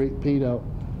working rate paid out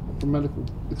for medical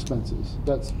expenses.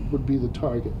 That would be the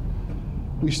target.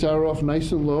 We started off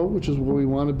nice and low, which is where we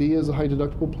want to be as a high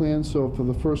deductible plan. So for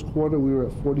the first quarter, we were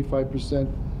at 45%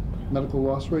 medical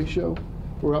loss ratio.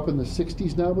 We're up in the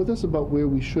 60s now, but that's about where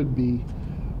we should be.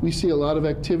 We see a lot of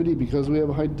activity because we have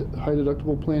a high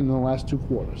deductible plan in the last 2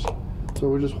 quarters. So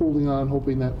we're just holding on,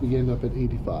 hoping that we end up at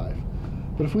 85.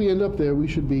 But if we end up there, we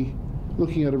should be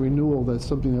looking at a renewal that's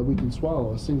something that we can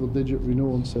swallow, a single-digit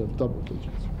renewal instead of double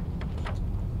digits.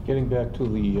 Getting back to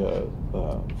the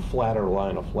flatter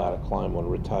line, a flatter climb on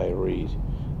retirees,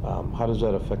 how does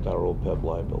that affect our OPEB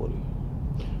liability?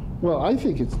 Well, I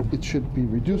think it should be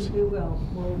reducing. We will.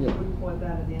 We'll Yeah. report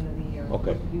that at the end of the year.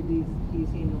 Okay. Do these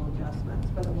annual adjustments,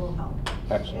 but it will help.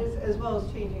 Excellent. As well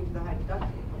as changing to the high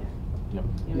deductible plan. Yep.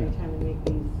 You know, anytime we make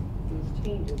these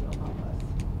changes, it'll help us.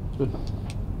 Good.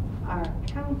 Our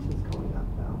count is going up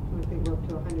though. I think we're up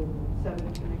to 107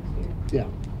 for next year. Yeah.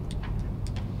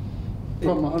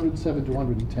 From 107 to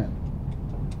 110.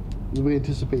 We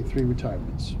anticipate 3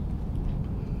 retirements.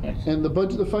 Nice. And the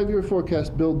budget, the 5-year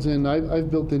forecast builds in,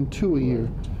 I've built in 2 a year,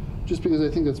 just because I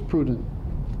think that's prudent.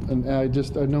 And I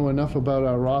know enough about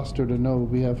our roster to know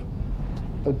we have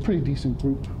a pretty decent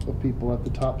group of people at the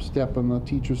top step on the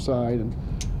teacher side, and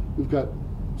we've got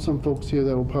some folks here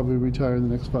that will probably retire in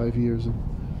the next 5 years, and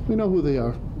we know who they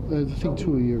are. I think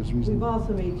 2 a year is We've reasonable.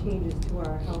 also made changes to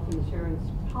our health insurance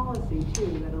policy too,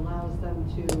 that allows them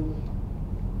to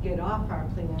get off our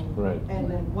plan. Right. And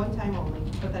then one time only,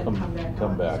 but then Come come back on.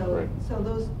 come back, So- right. So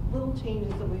those little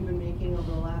changes that we've been making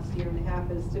over the last year and a half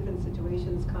as different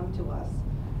situations come to us,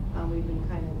 we've been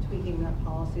kind of tweaking that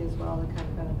policy as well to kind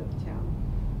of benefit the town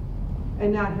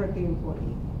and not hurt the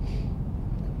employee.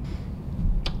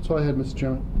 That's all I had, Mr.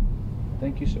 Chairman.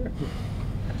 Thank you, sir.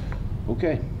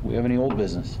 Okay, we have any old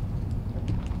business?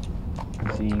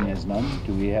 Seeing as none,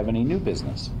 do we have any new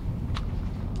business?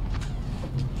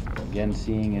 Again,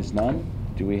 seeing as none,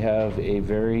 do we have a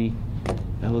very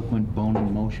eloquent bone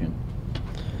in motion?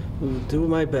 Do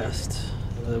my best.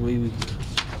 We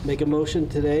make a motion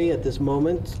today at this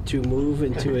moment to move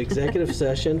into executive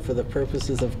session for the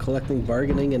purposes of collecting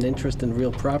bargaining and interest in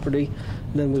real property.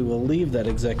 Then we will leave that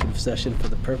executive session for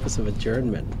the purpose of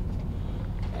adjournment.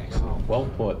 Well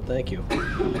put. Thank you.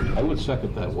 I would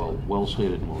second that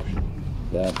well-stated motion.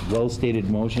 That well-stated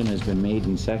motion has been made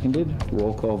and seconded.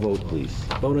 Roll call vote, please.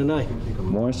 Bone and I.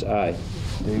 Morse, aye.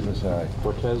 Davis, aye.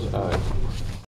 Cortez, aye.